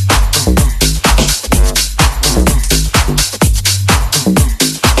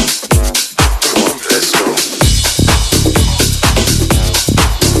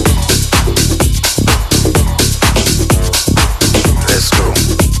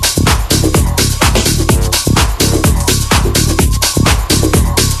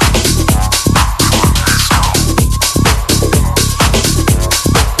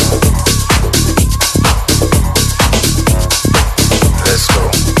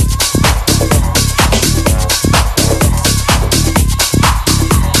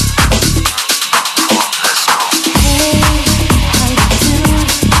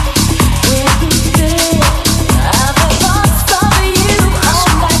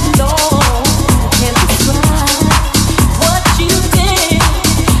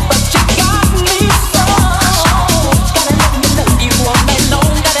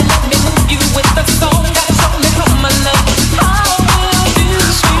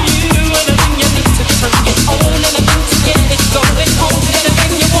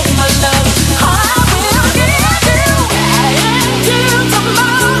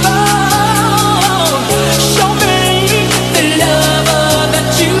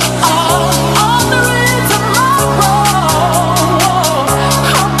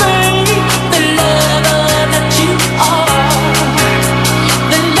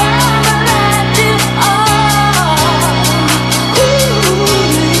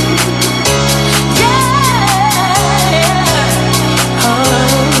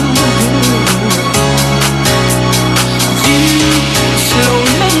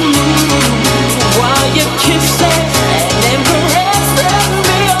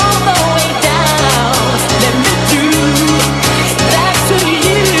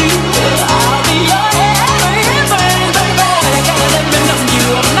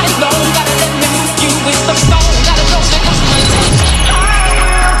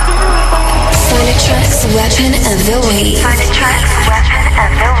 Weapon of the Week. SolarTrak's Weapon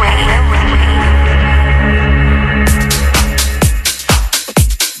of the Week.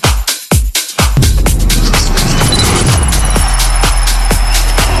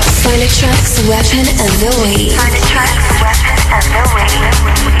 SolarTrak's Weapon of the Week. SolarTrak's Weapon of the Week.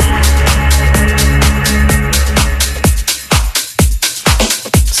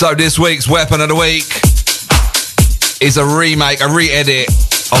 So this week's Weapon of the Week is a remake, a re-edit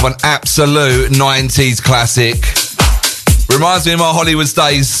of an absolute 90s classic. Reminds me of my Hollywood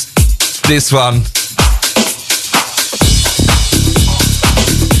days, this one.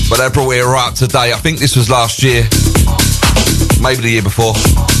 But they brought it right up to date. I think this was last year. Maybe the year before.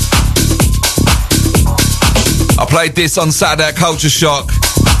 I played this on Saturday at Culture Shock.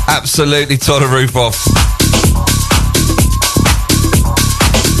 Absolutely tore the roof off.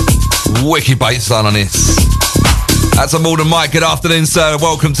 Wicked bass line on this. That's a more than Mike. Good afternoon, sir.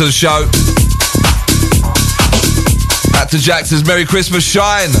 Welcome to the show. Back to Jax's Merry Christmas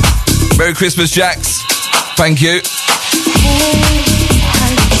Shine. Merry Christmas, Jax. Thank you.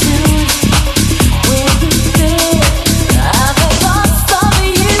 I will give you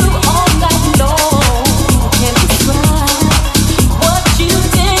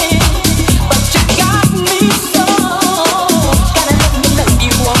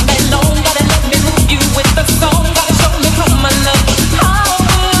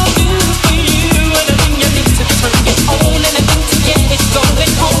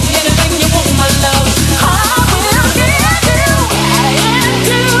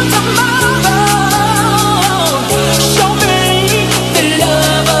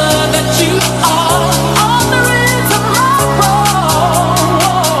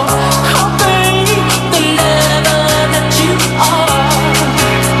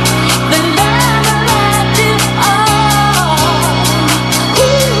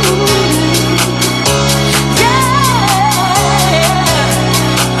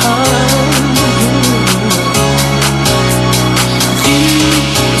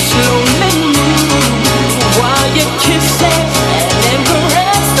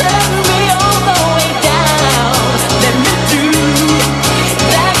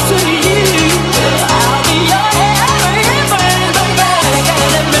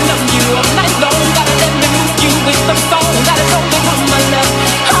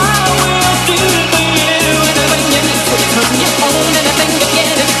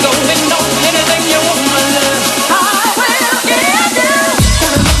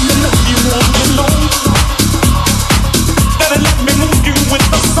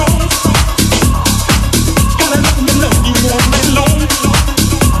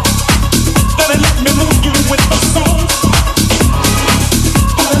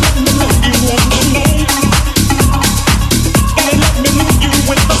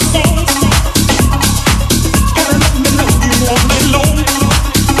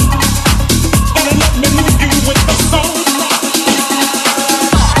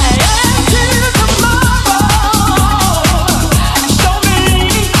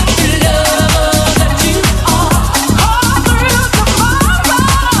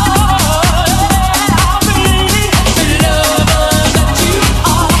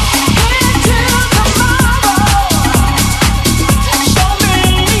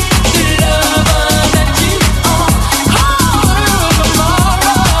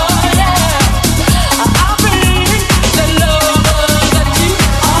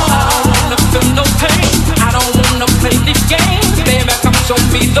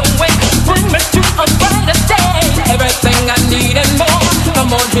away, bring me to a brighter day. Everything I need and more.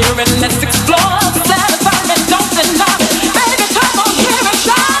 Come on here and let's explore. Satisfy me, don't deny me. Baby, come on here and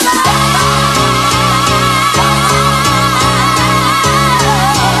shine a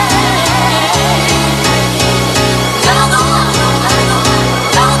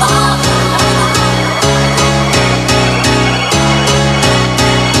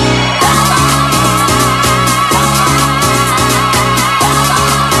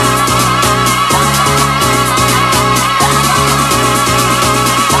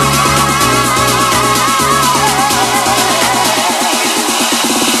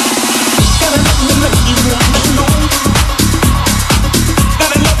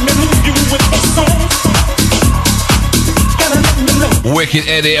Wicked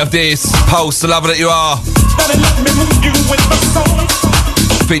edit of this. Pulse, the lover that you are.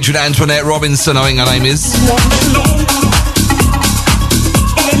 Featuring Antoinette Robinson, I think her name is.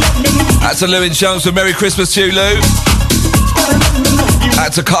 That's a Lou in Chelmsford. Merry Christmas to you, Lou.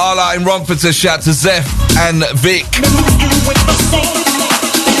 That's a Carla in Romford. To shout to Zeph and Vic.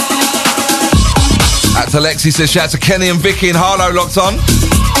 That's Alexi. Says shout to Kenny and Vicky in Harlow locked on.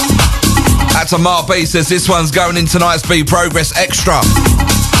 That's a Mark B. Says this one's going in tonight's B Progress Extra.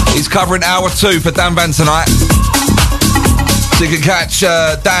 He's covering hour 2 for Dan Van tonight. So you can catch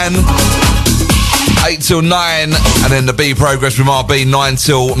Dan 8 till 9 and then the B Progress with Mark B 9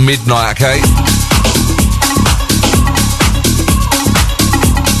 till midnight, okay?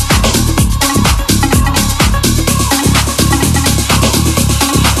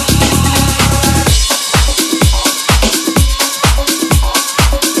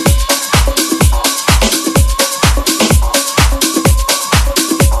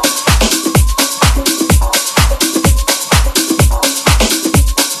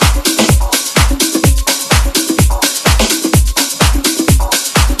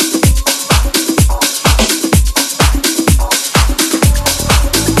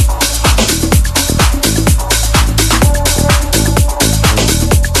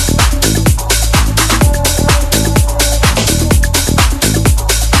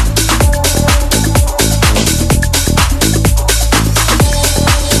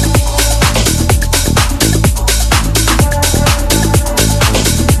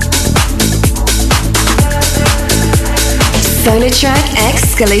 SolarTrak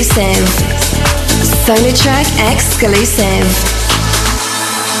exclusive. SolarTrak exclusive.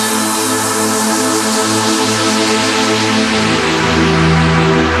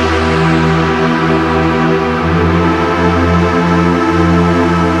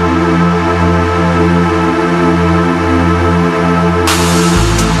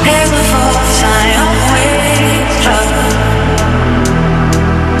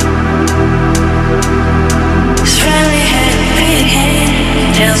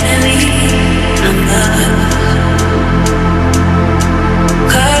 Tells me I'm good.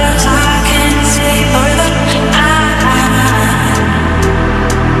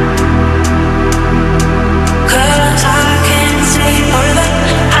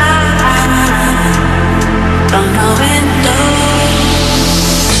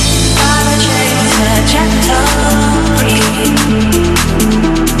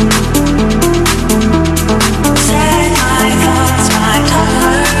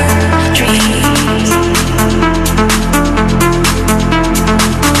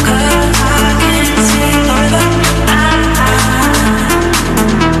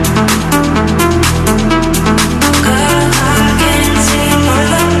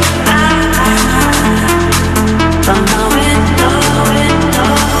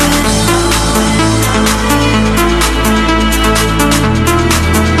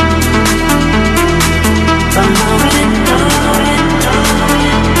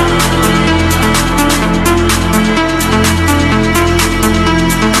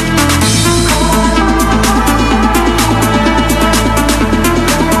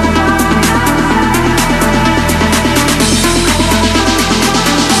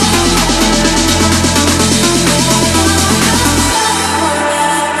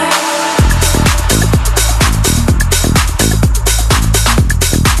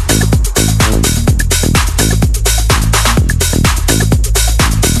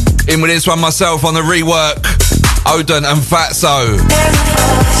 In with this one myself on the rework. Odin and Fatso.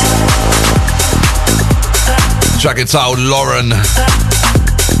 Track entitled Lauren.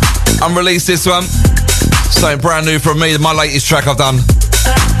 Unreleased this one. Something brand new from me, my latest track I've done.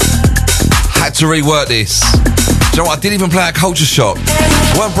 Had to rework this. Do you know what? I didn't even play a Culture Shock.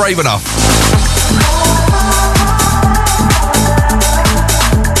 I weren't brave enough.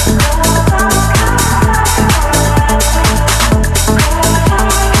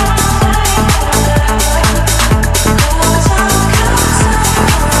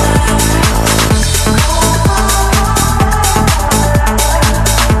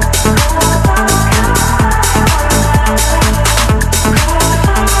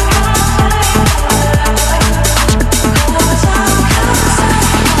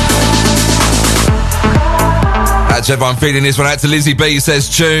 everyone feeling this one. Out to Lizzie B says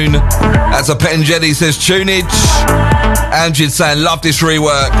tune. Out to Pet and Jetty says tunage. Amjid saying love this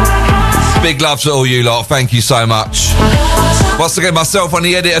rework. Big love to all you lot. Thank you so much. Once again, myself on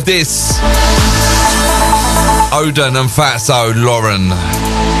the edit of this. Odin and Fatso Lauren.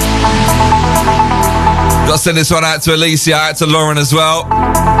 Got to send this one out to Alicia, out to Lauren as well.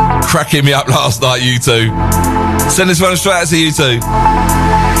 Cracking me up last night, you two. Send this one straight out to you two.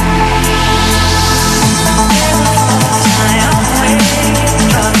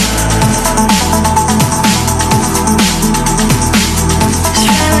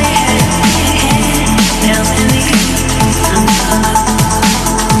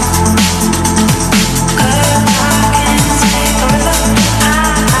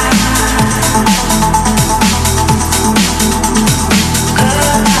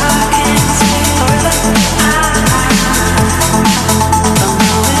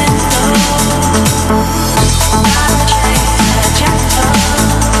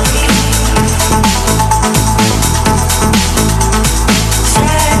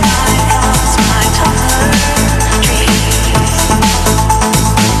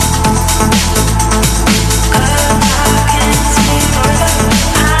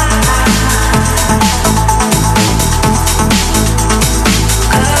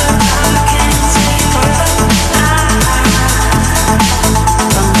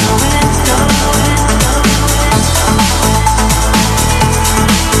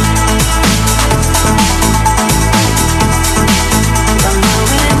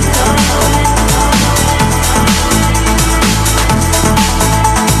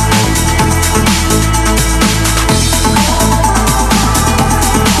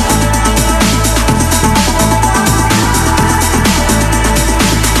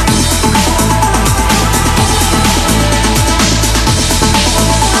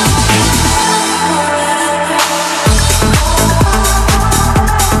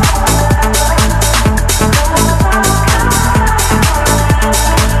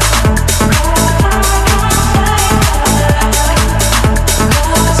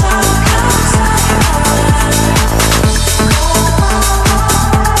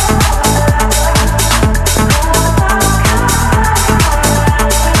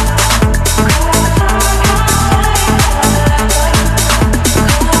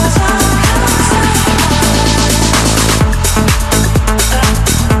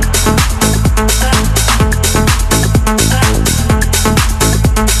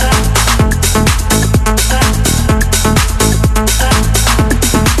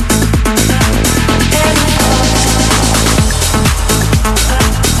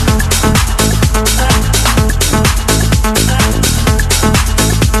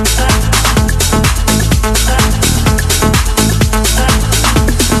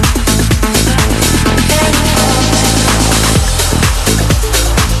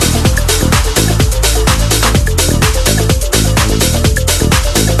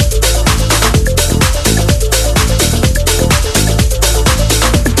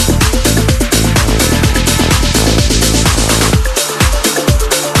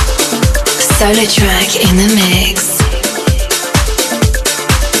 SolarTrak in the mix.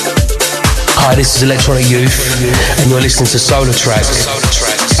 Hi, this is Electronic Youth, and you're listening to SolarTrak.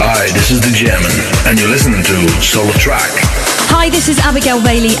 Hi, this is the German, and you're listening to SolarTrak. Hi, this is Abigail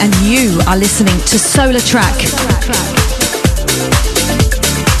Bailey, and you are listening to SolarTrak.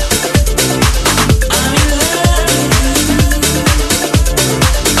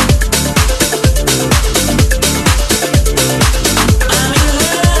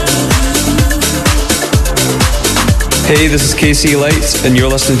 Hey, this is Casey Light, and you're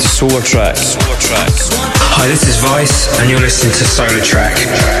listening to SolarTrak. Hi, this is Vice, and you're listening to SolarTrak.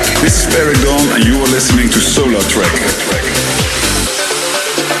 This is Eric Dawn, and you are listening to SolarTrak.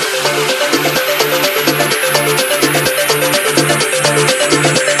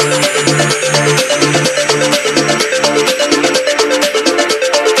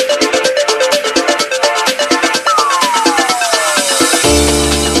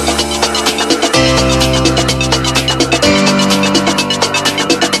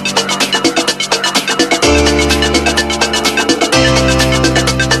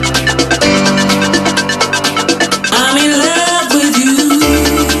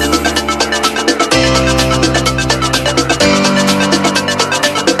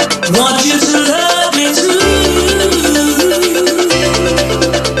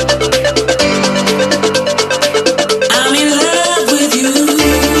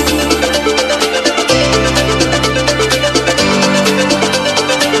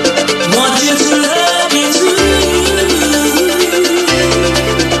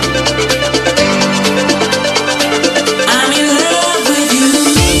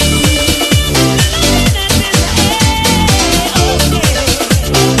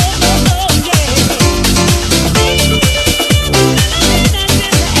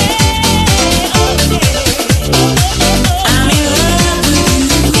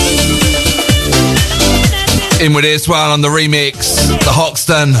 In with this one on the remix, the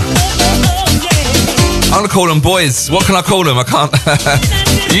Hoxton. I'm going to call them boys. What can I call them? I can't.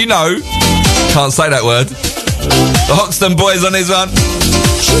 You know. Can't say that word. The Hoxton boys on this one.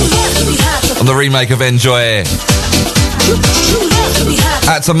 On the remake of Enjoy.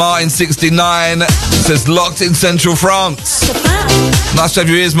 At to Martin69 says locked in Central France. Nice to have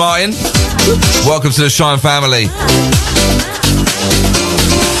you ears, Martin. Welcome to the Shine family.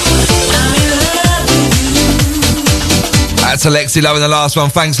 At to Lexi, loving the last one.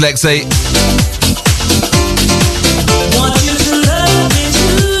 Thanks, Lexi.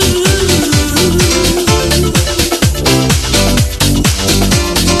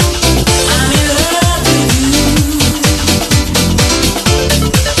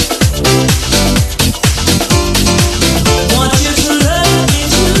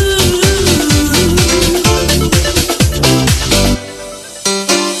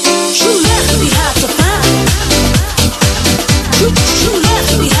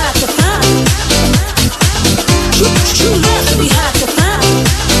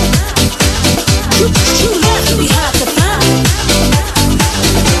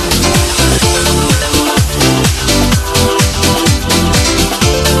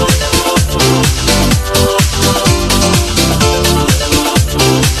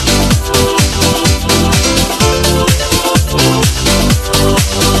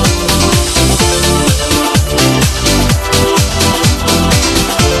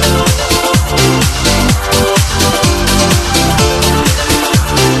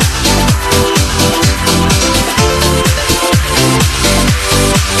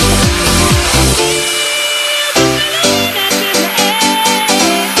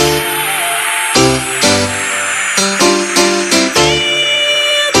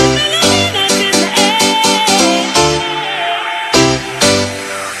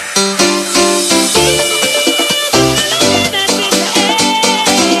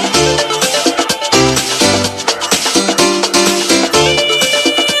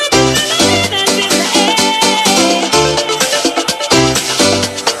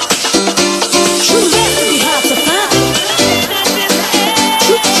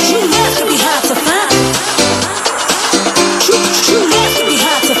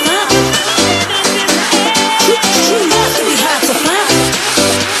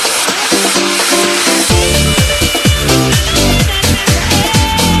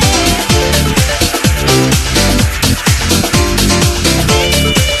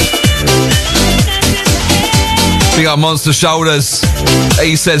 Got monster shoulders.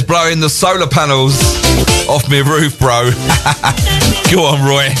 He says blowing the solar panels off my roof, bro. Go on,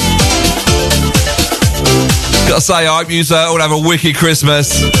 Roy. Gotta say, I hope you all have a wicked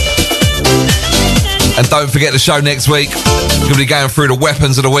Christmas. And don't forget the show next week. We're gonna be going through the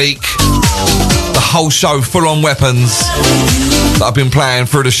weapons of the week. The whole show full on weapons that I've been playing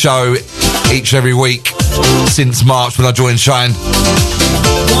through the show each and every week since March when I joined Shine.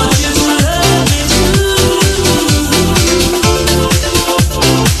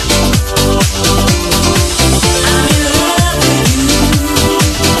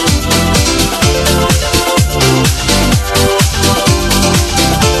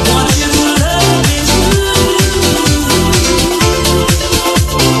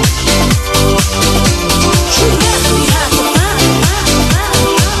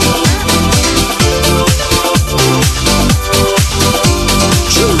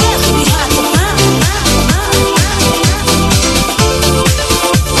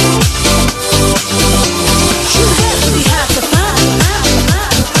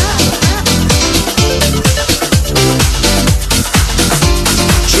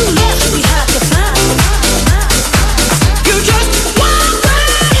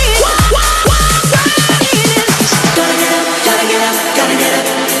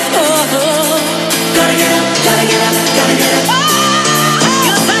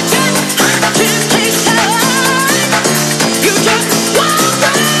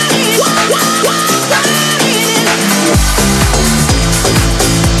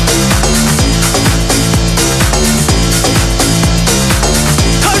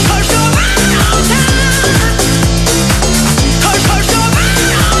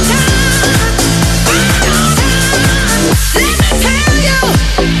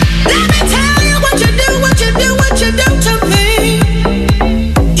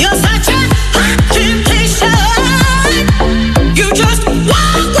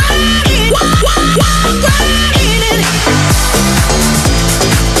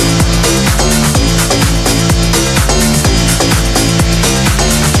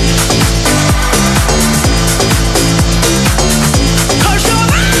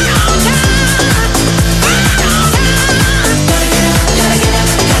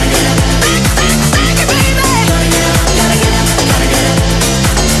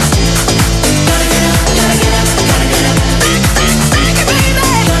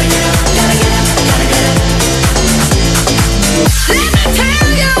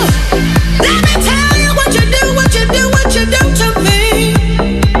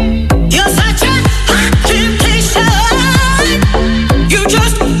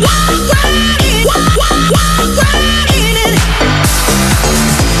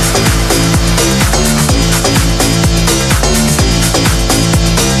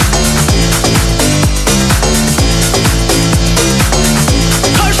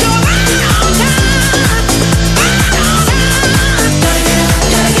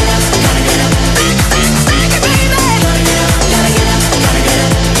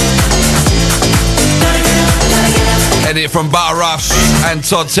 Edit from Butter Rush and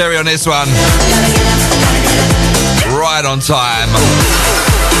Todd Terry on this one. Right on time.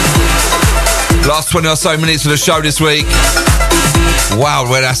 Last 20 or so minutes of the show this week. Wow,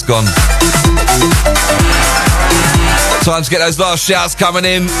 where that's gone. Time to get those last shouts coming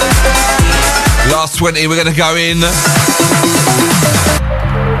in. Last 20, we're going to go in.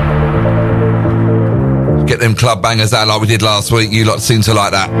 Get them club bangers out like we did last week. You lot seem to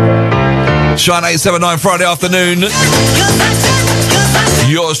like that. Shine 879 Friday afternoon.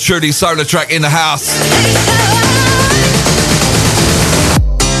 Yours truly, SolarTrak in the house.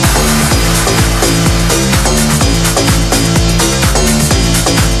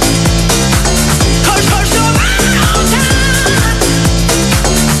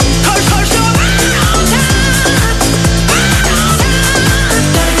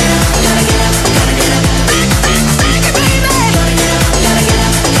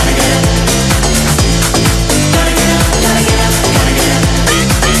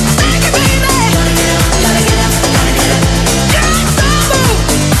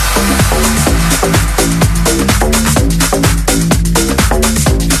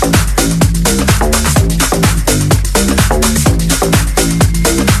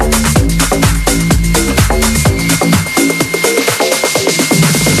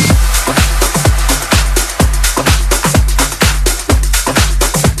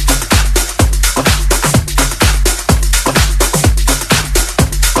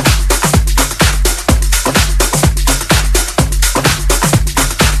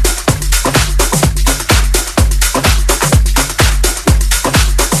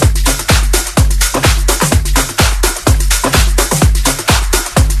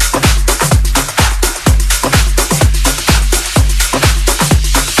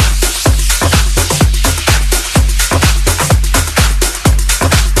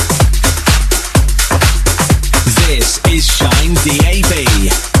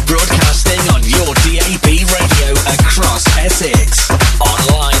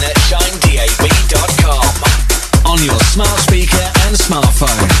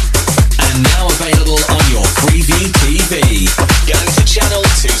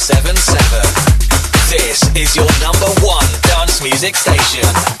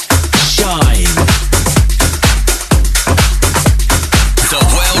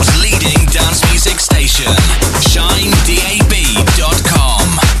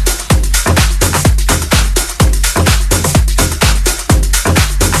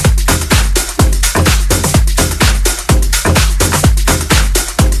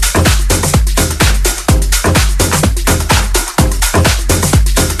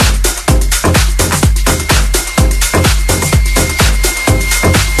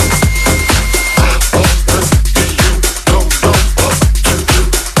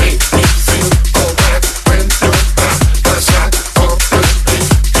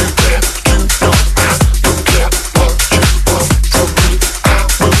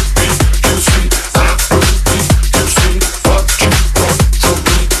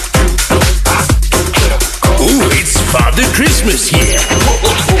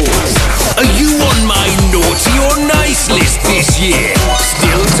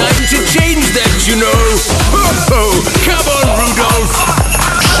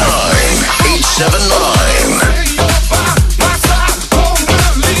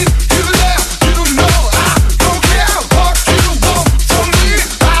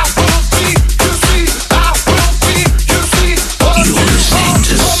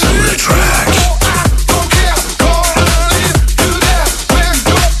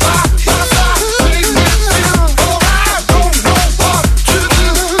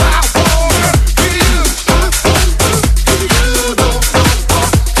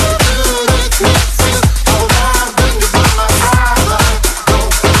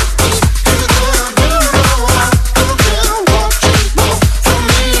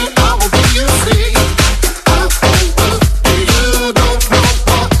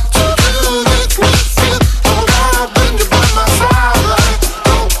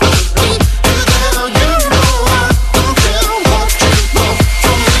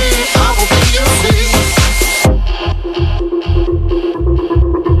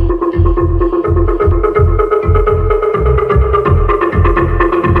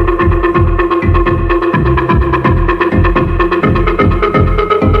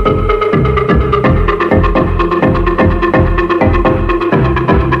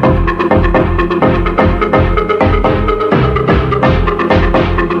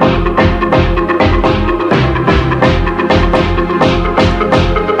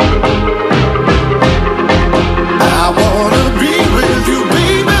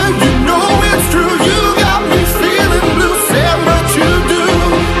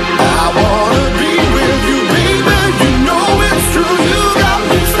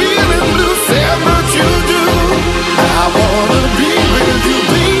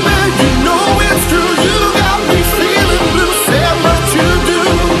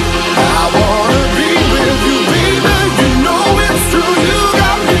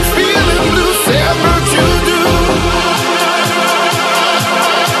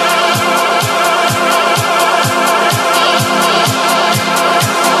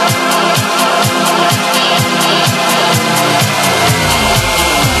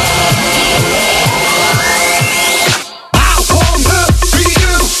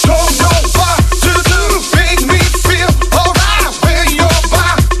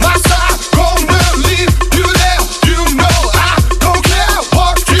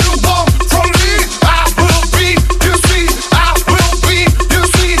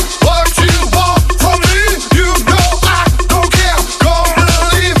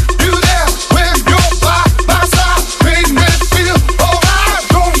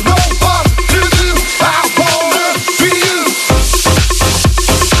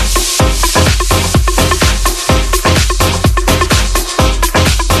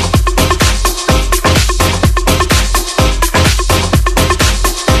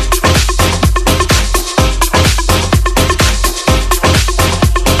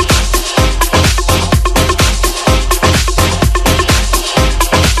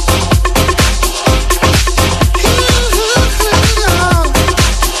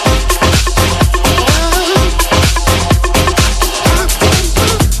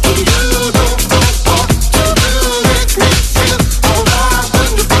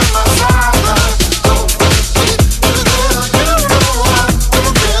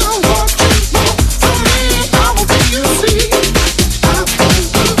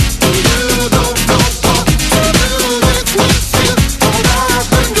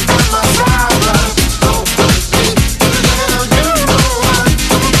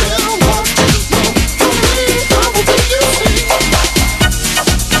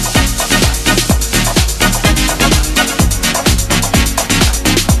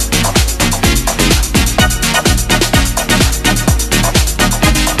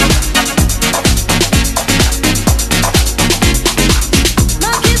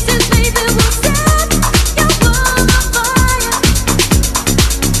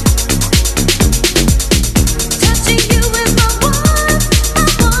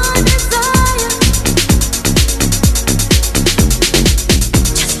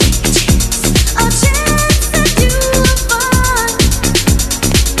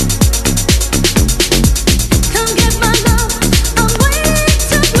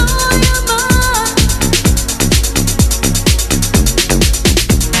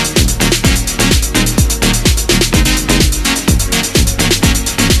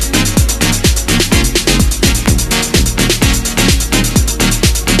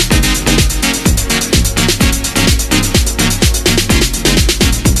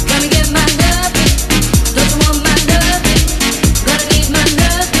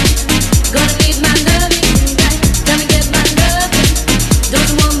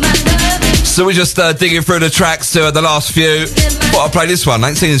 So we're just digging through the tracks to the last few. Thought I'd play this one. I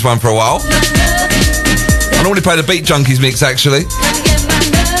ain't seen this one for a while. I normally play the Beat Junkies mix, actually.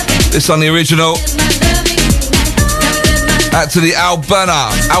 This on the original. Out to the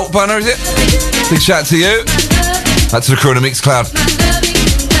Alberna, is it? Big shout to you. Out to the crew in the Mixcloud.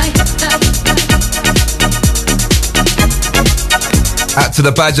 Out to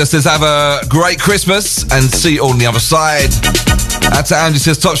the Badger, says have a great Christmas and see you all on the other side. Out to Angie,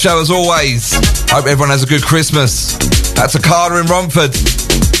 says top show as always. Hope everyone has a good Christmas. Out to Carter in Romford.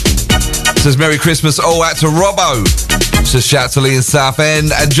 Says Merry Christmas all. Out to Robbo. Says shout to Lee in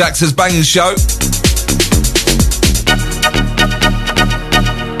Southend. And Jack says banging show.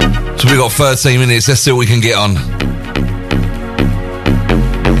 So we got 13 minutes. Let's see what we can get on.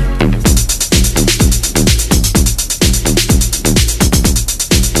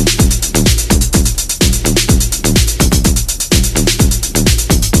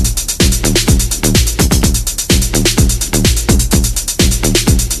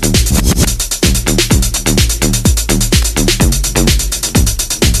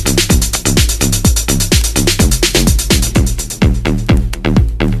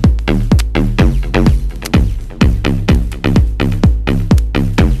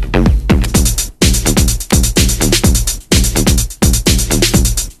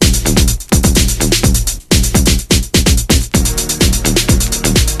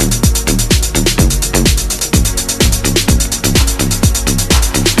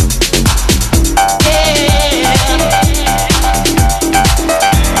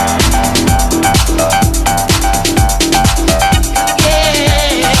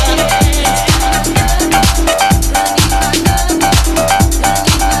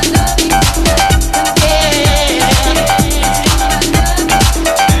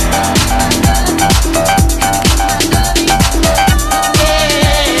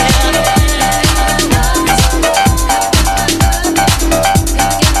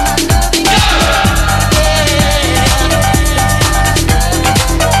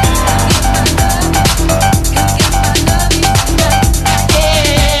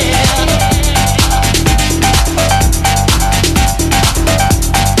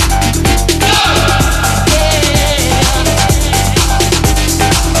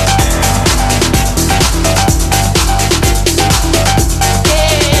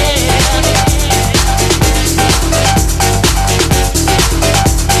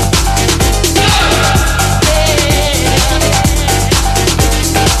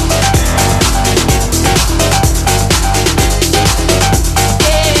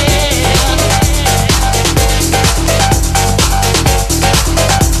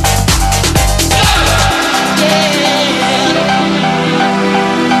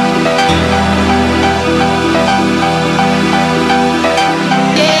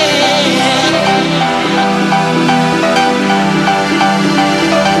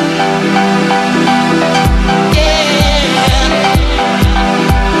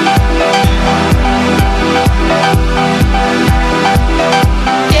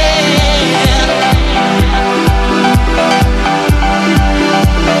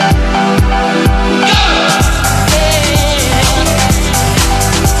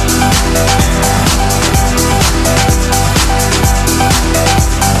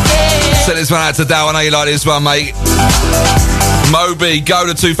 This one out to Dow. I know you like this one, mate. Moby, go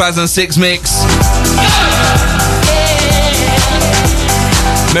to 2006 mix.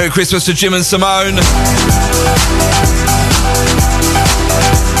 Merry Christmas to Jim and Simone.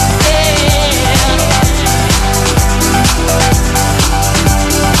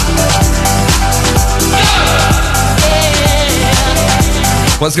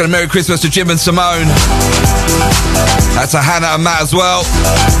 Once again, Merry Christmas to Jim and Simone. That's a Hannah and Matt as well.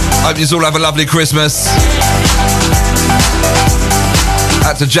 Hope you all have a lovely Christmas.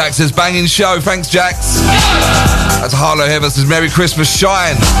 That's a Jax says banging show. Thanks, Jax. That's a Harlow Heather says Merry Christmas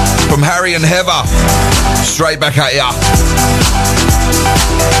Shine from Harry and Heather. Straight back at ya.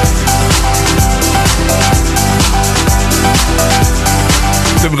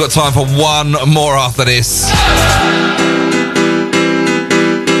 I think we've got time for one more after this.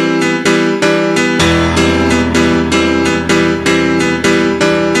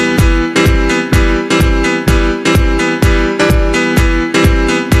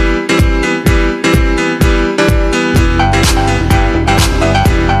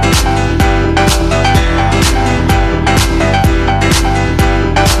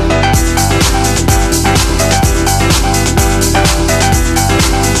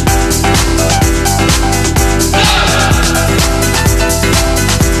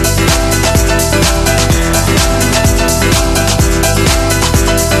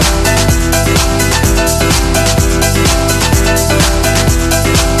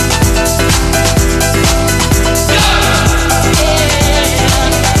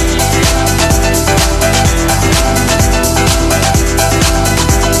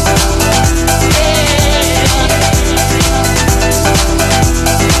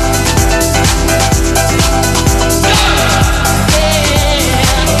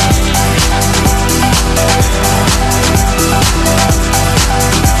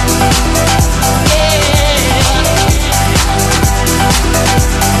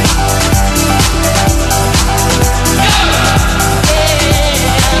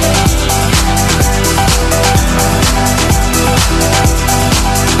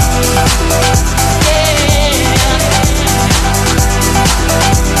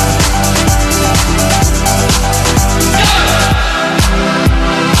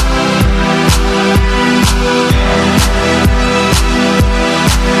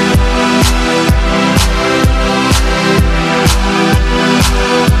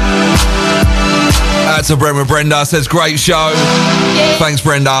 Out to Brenda, says great show. Thanks,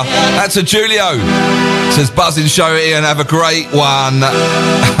 Brenda. Out to Julio, says buzzing show, Ian, have a great one.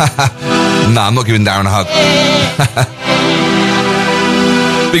 No, I'm not giving Darren a hug.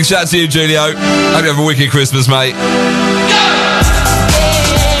 Big shout out to you, Julio. Hope you have a wicked Christmas, mate.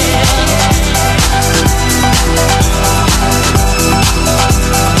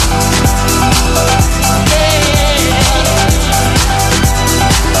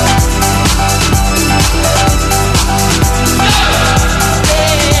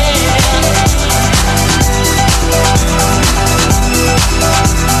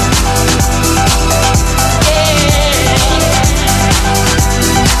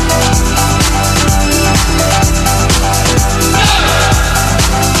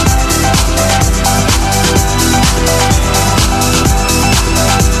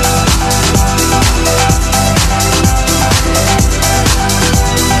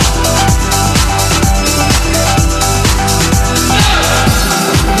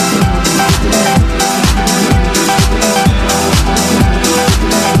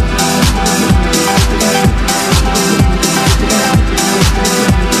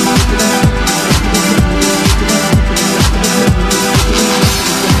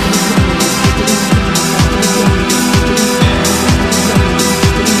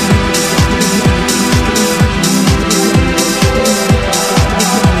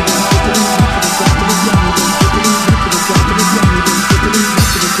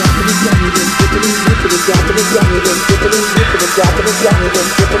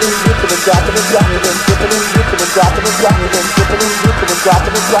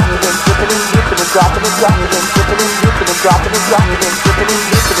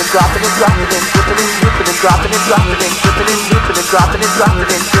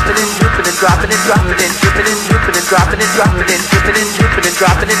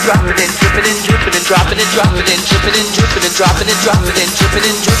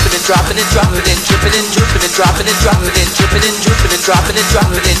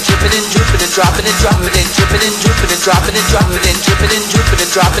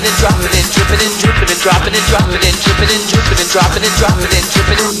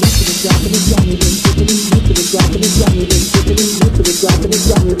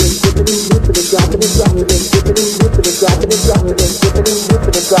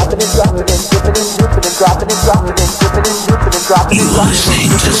 You are listening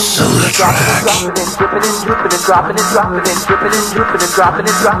to SolarTrak.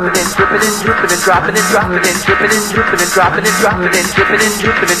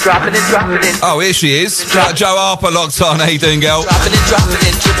 Oh, here she is. Joe Harper locked on. How you doing, girl?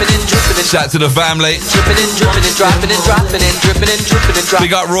 Shout out to the family.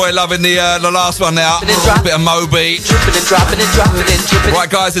 Big up Roy, loving the last one now. Bit of Moby. Right,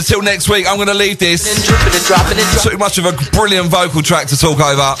 guys, until next week, I'm going to leave this. Too much of a brilliant vocal track to talk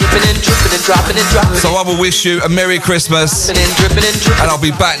over. So I will wish you a Merry Christmas. And I'll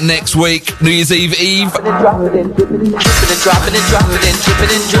be back next week, New Year's Eve.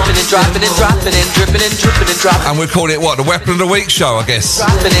 And we're calling it what? The Weapon of the Week show, I guess.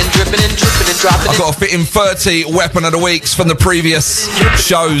 I've got to fit in 30 Weapon of the Weeks from the previous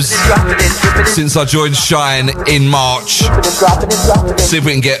shows since I joined Shine in March. See if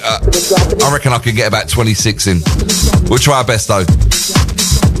we can get, I reckon I could get about 26 in. We'll try our best though.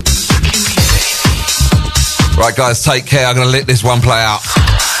 Right, guys, take care. I'm going to let this one play out.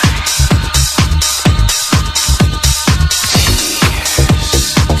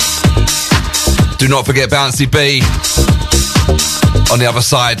 Do not forget Bouncy B on the other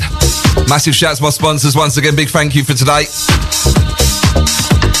side. Massive shouts to my sponsors once again. Big thank you for today.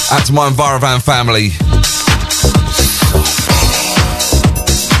 Out to my Envirovan family.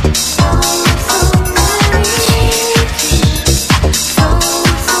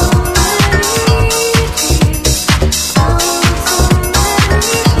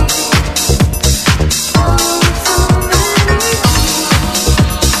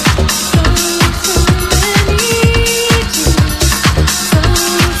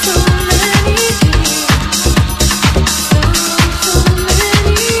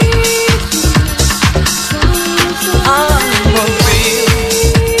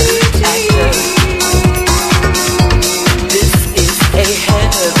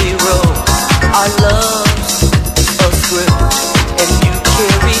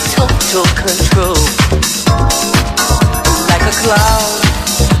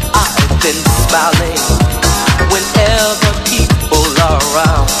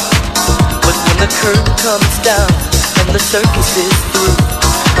 Circus is through.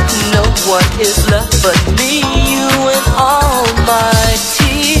 No one is left but me, you, and all my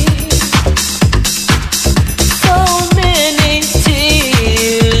tears.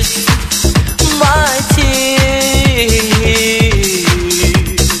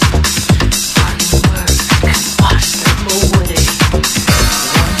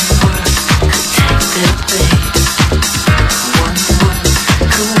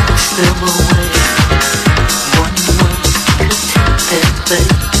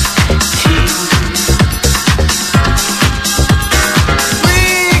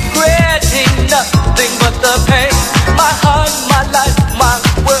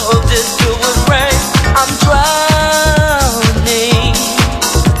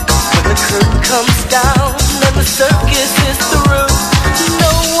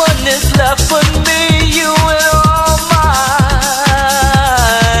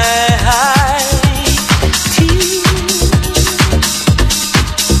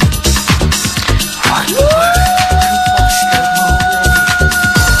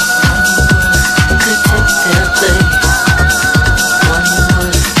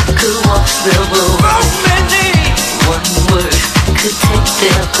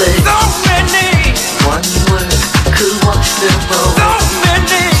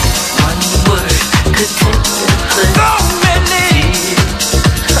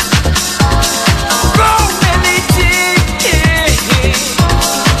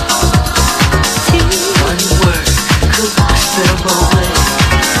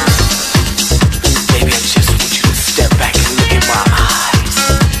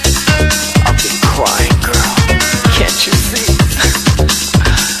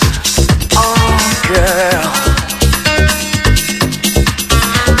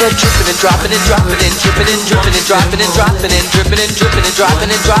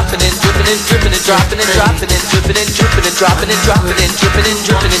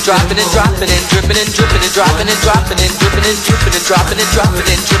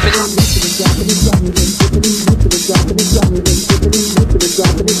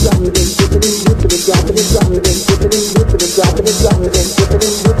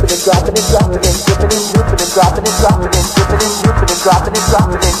 dropping it, dropping it,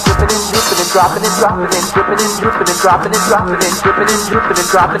 dropping it, dripping and dripping it, dropping it, dropping it, dripping and dripping it, dropping it, dropping it, dripping and dripping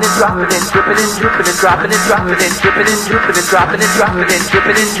it, dropping it, dropping it, dripping and dripping it, dropping it, dropping it, dripping and dripping it, dropping it, dropping it,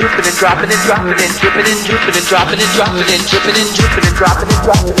 dripping and dripping it, dropping it, dropping it, dripping and dripping it, dropping it,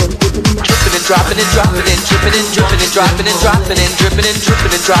 dropping it, dripping and dripping it, dropping it, dropping it, dripping and dropping it, dropping it, dripping and dripping it, dropping it, dropping it, dripping and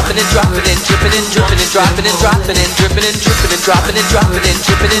dripping it, dropping it, dropping it, dripping and dripping it, dropping it, dropping it, dripping and dripping it, dropping it, dropping it,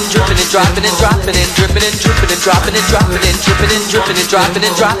 dripping and dripping it, dropping it, dropping it, dripping and dripping it, dropping it, dropping it, dripping and dripping it, dropping it, dropping it, dripping and dripping it, dropping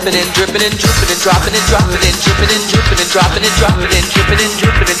it, dropping it, dripping and dripping it, dropping it, dropping it, dripping and dripping it, dropping it, dropping it, dripping and dripping it, dropping it, dropping it, dripping and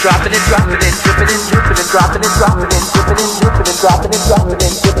dripping it, dropping it, dropping it, dripping and dripping it, dropping it, dropping it, dripping and dripping it, dropping it, dropping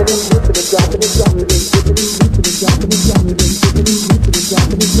it, dripping and dripping it, dropping it, dropping it, dripping and dripping it,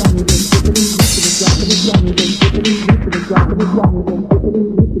 dropping it, dropping it, dripping and dripping it, dropping it, dropping it.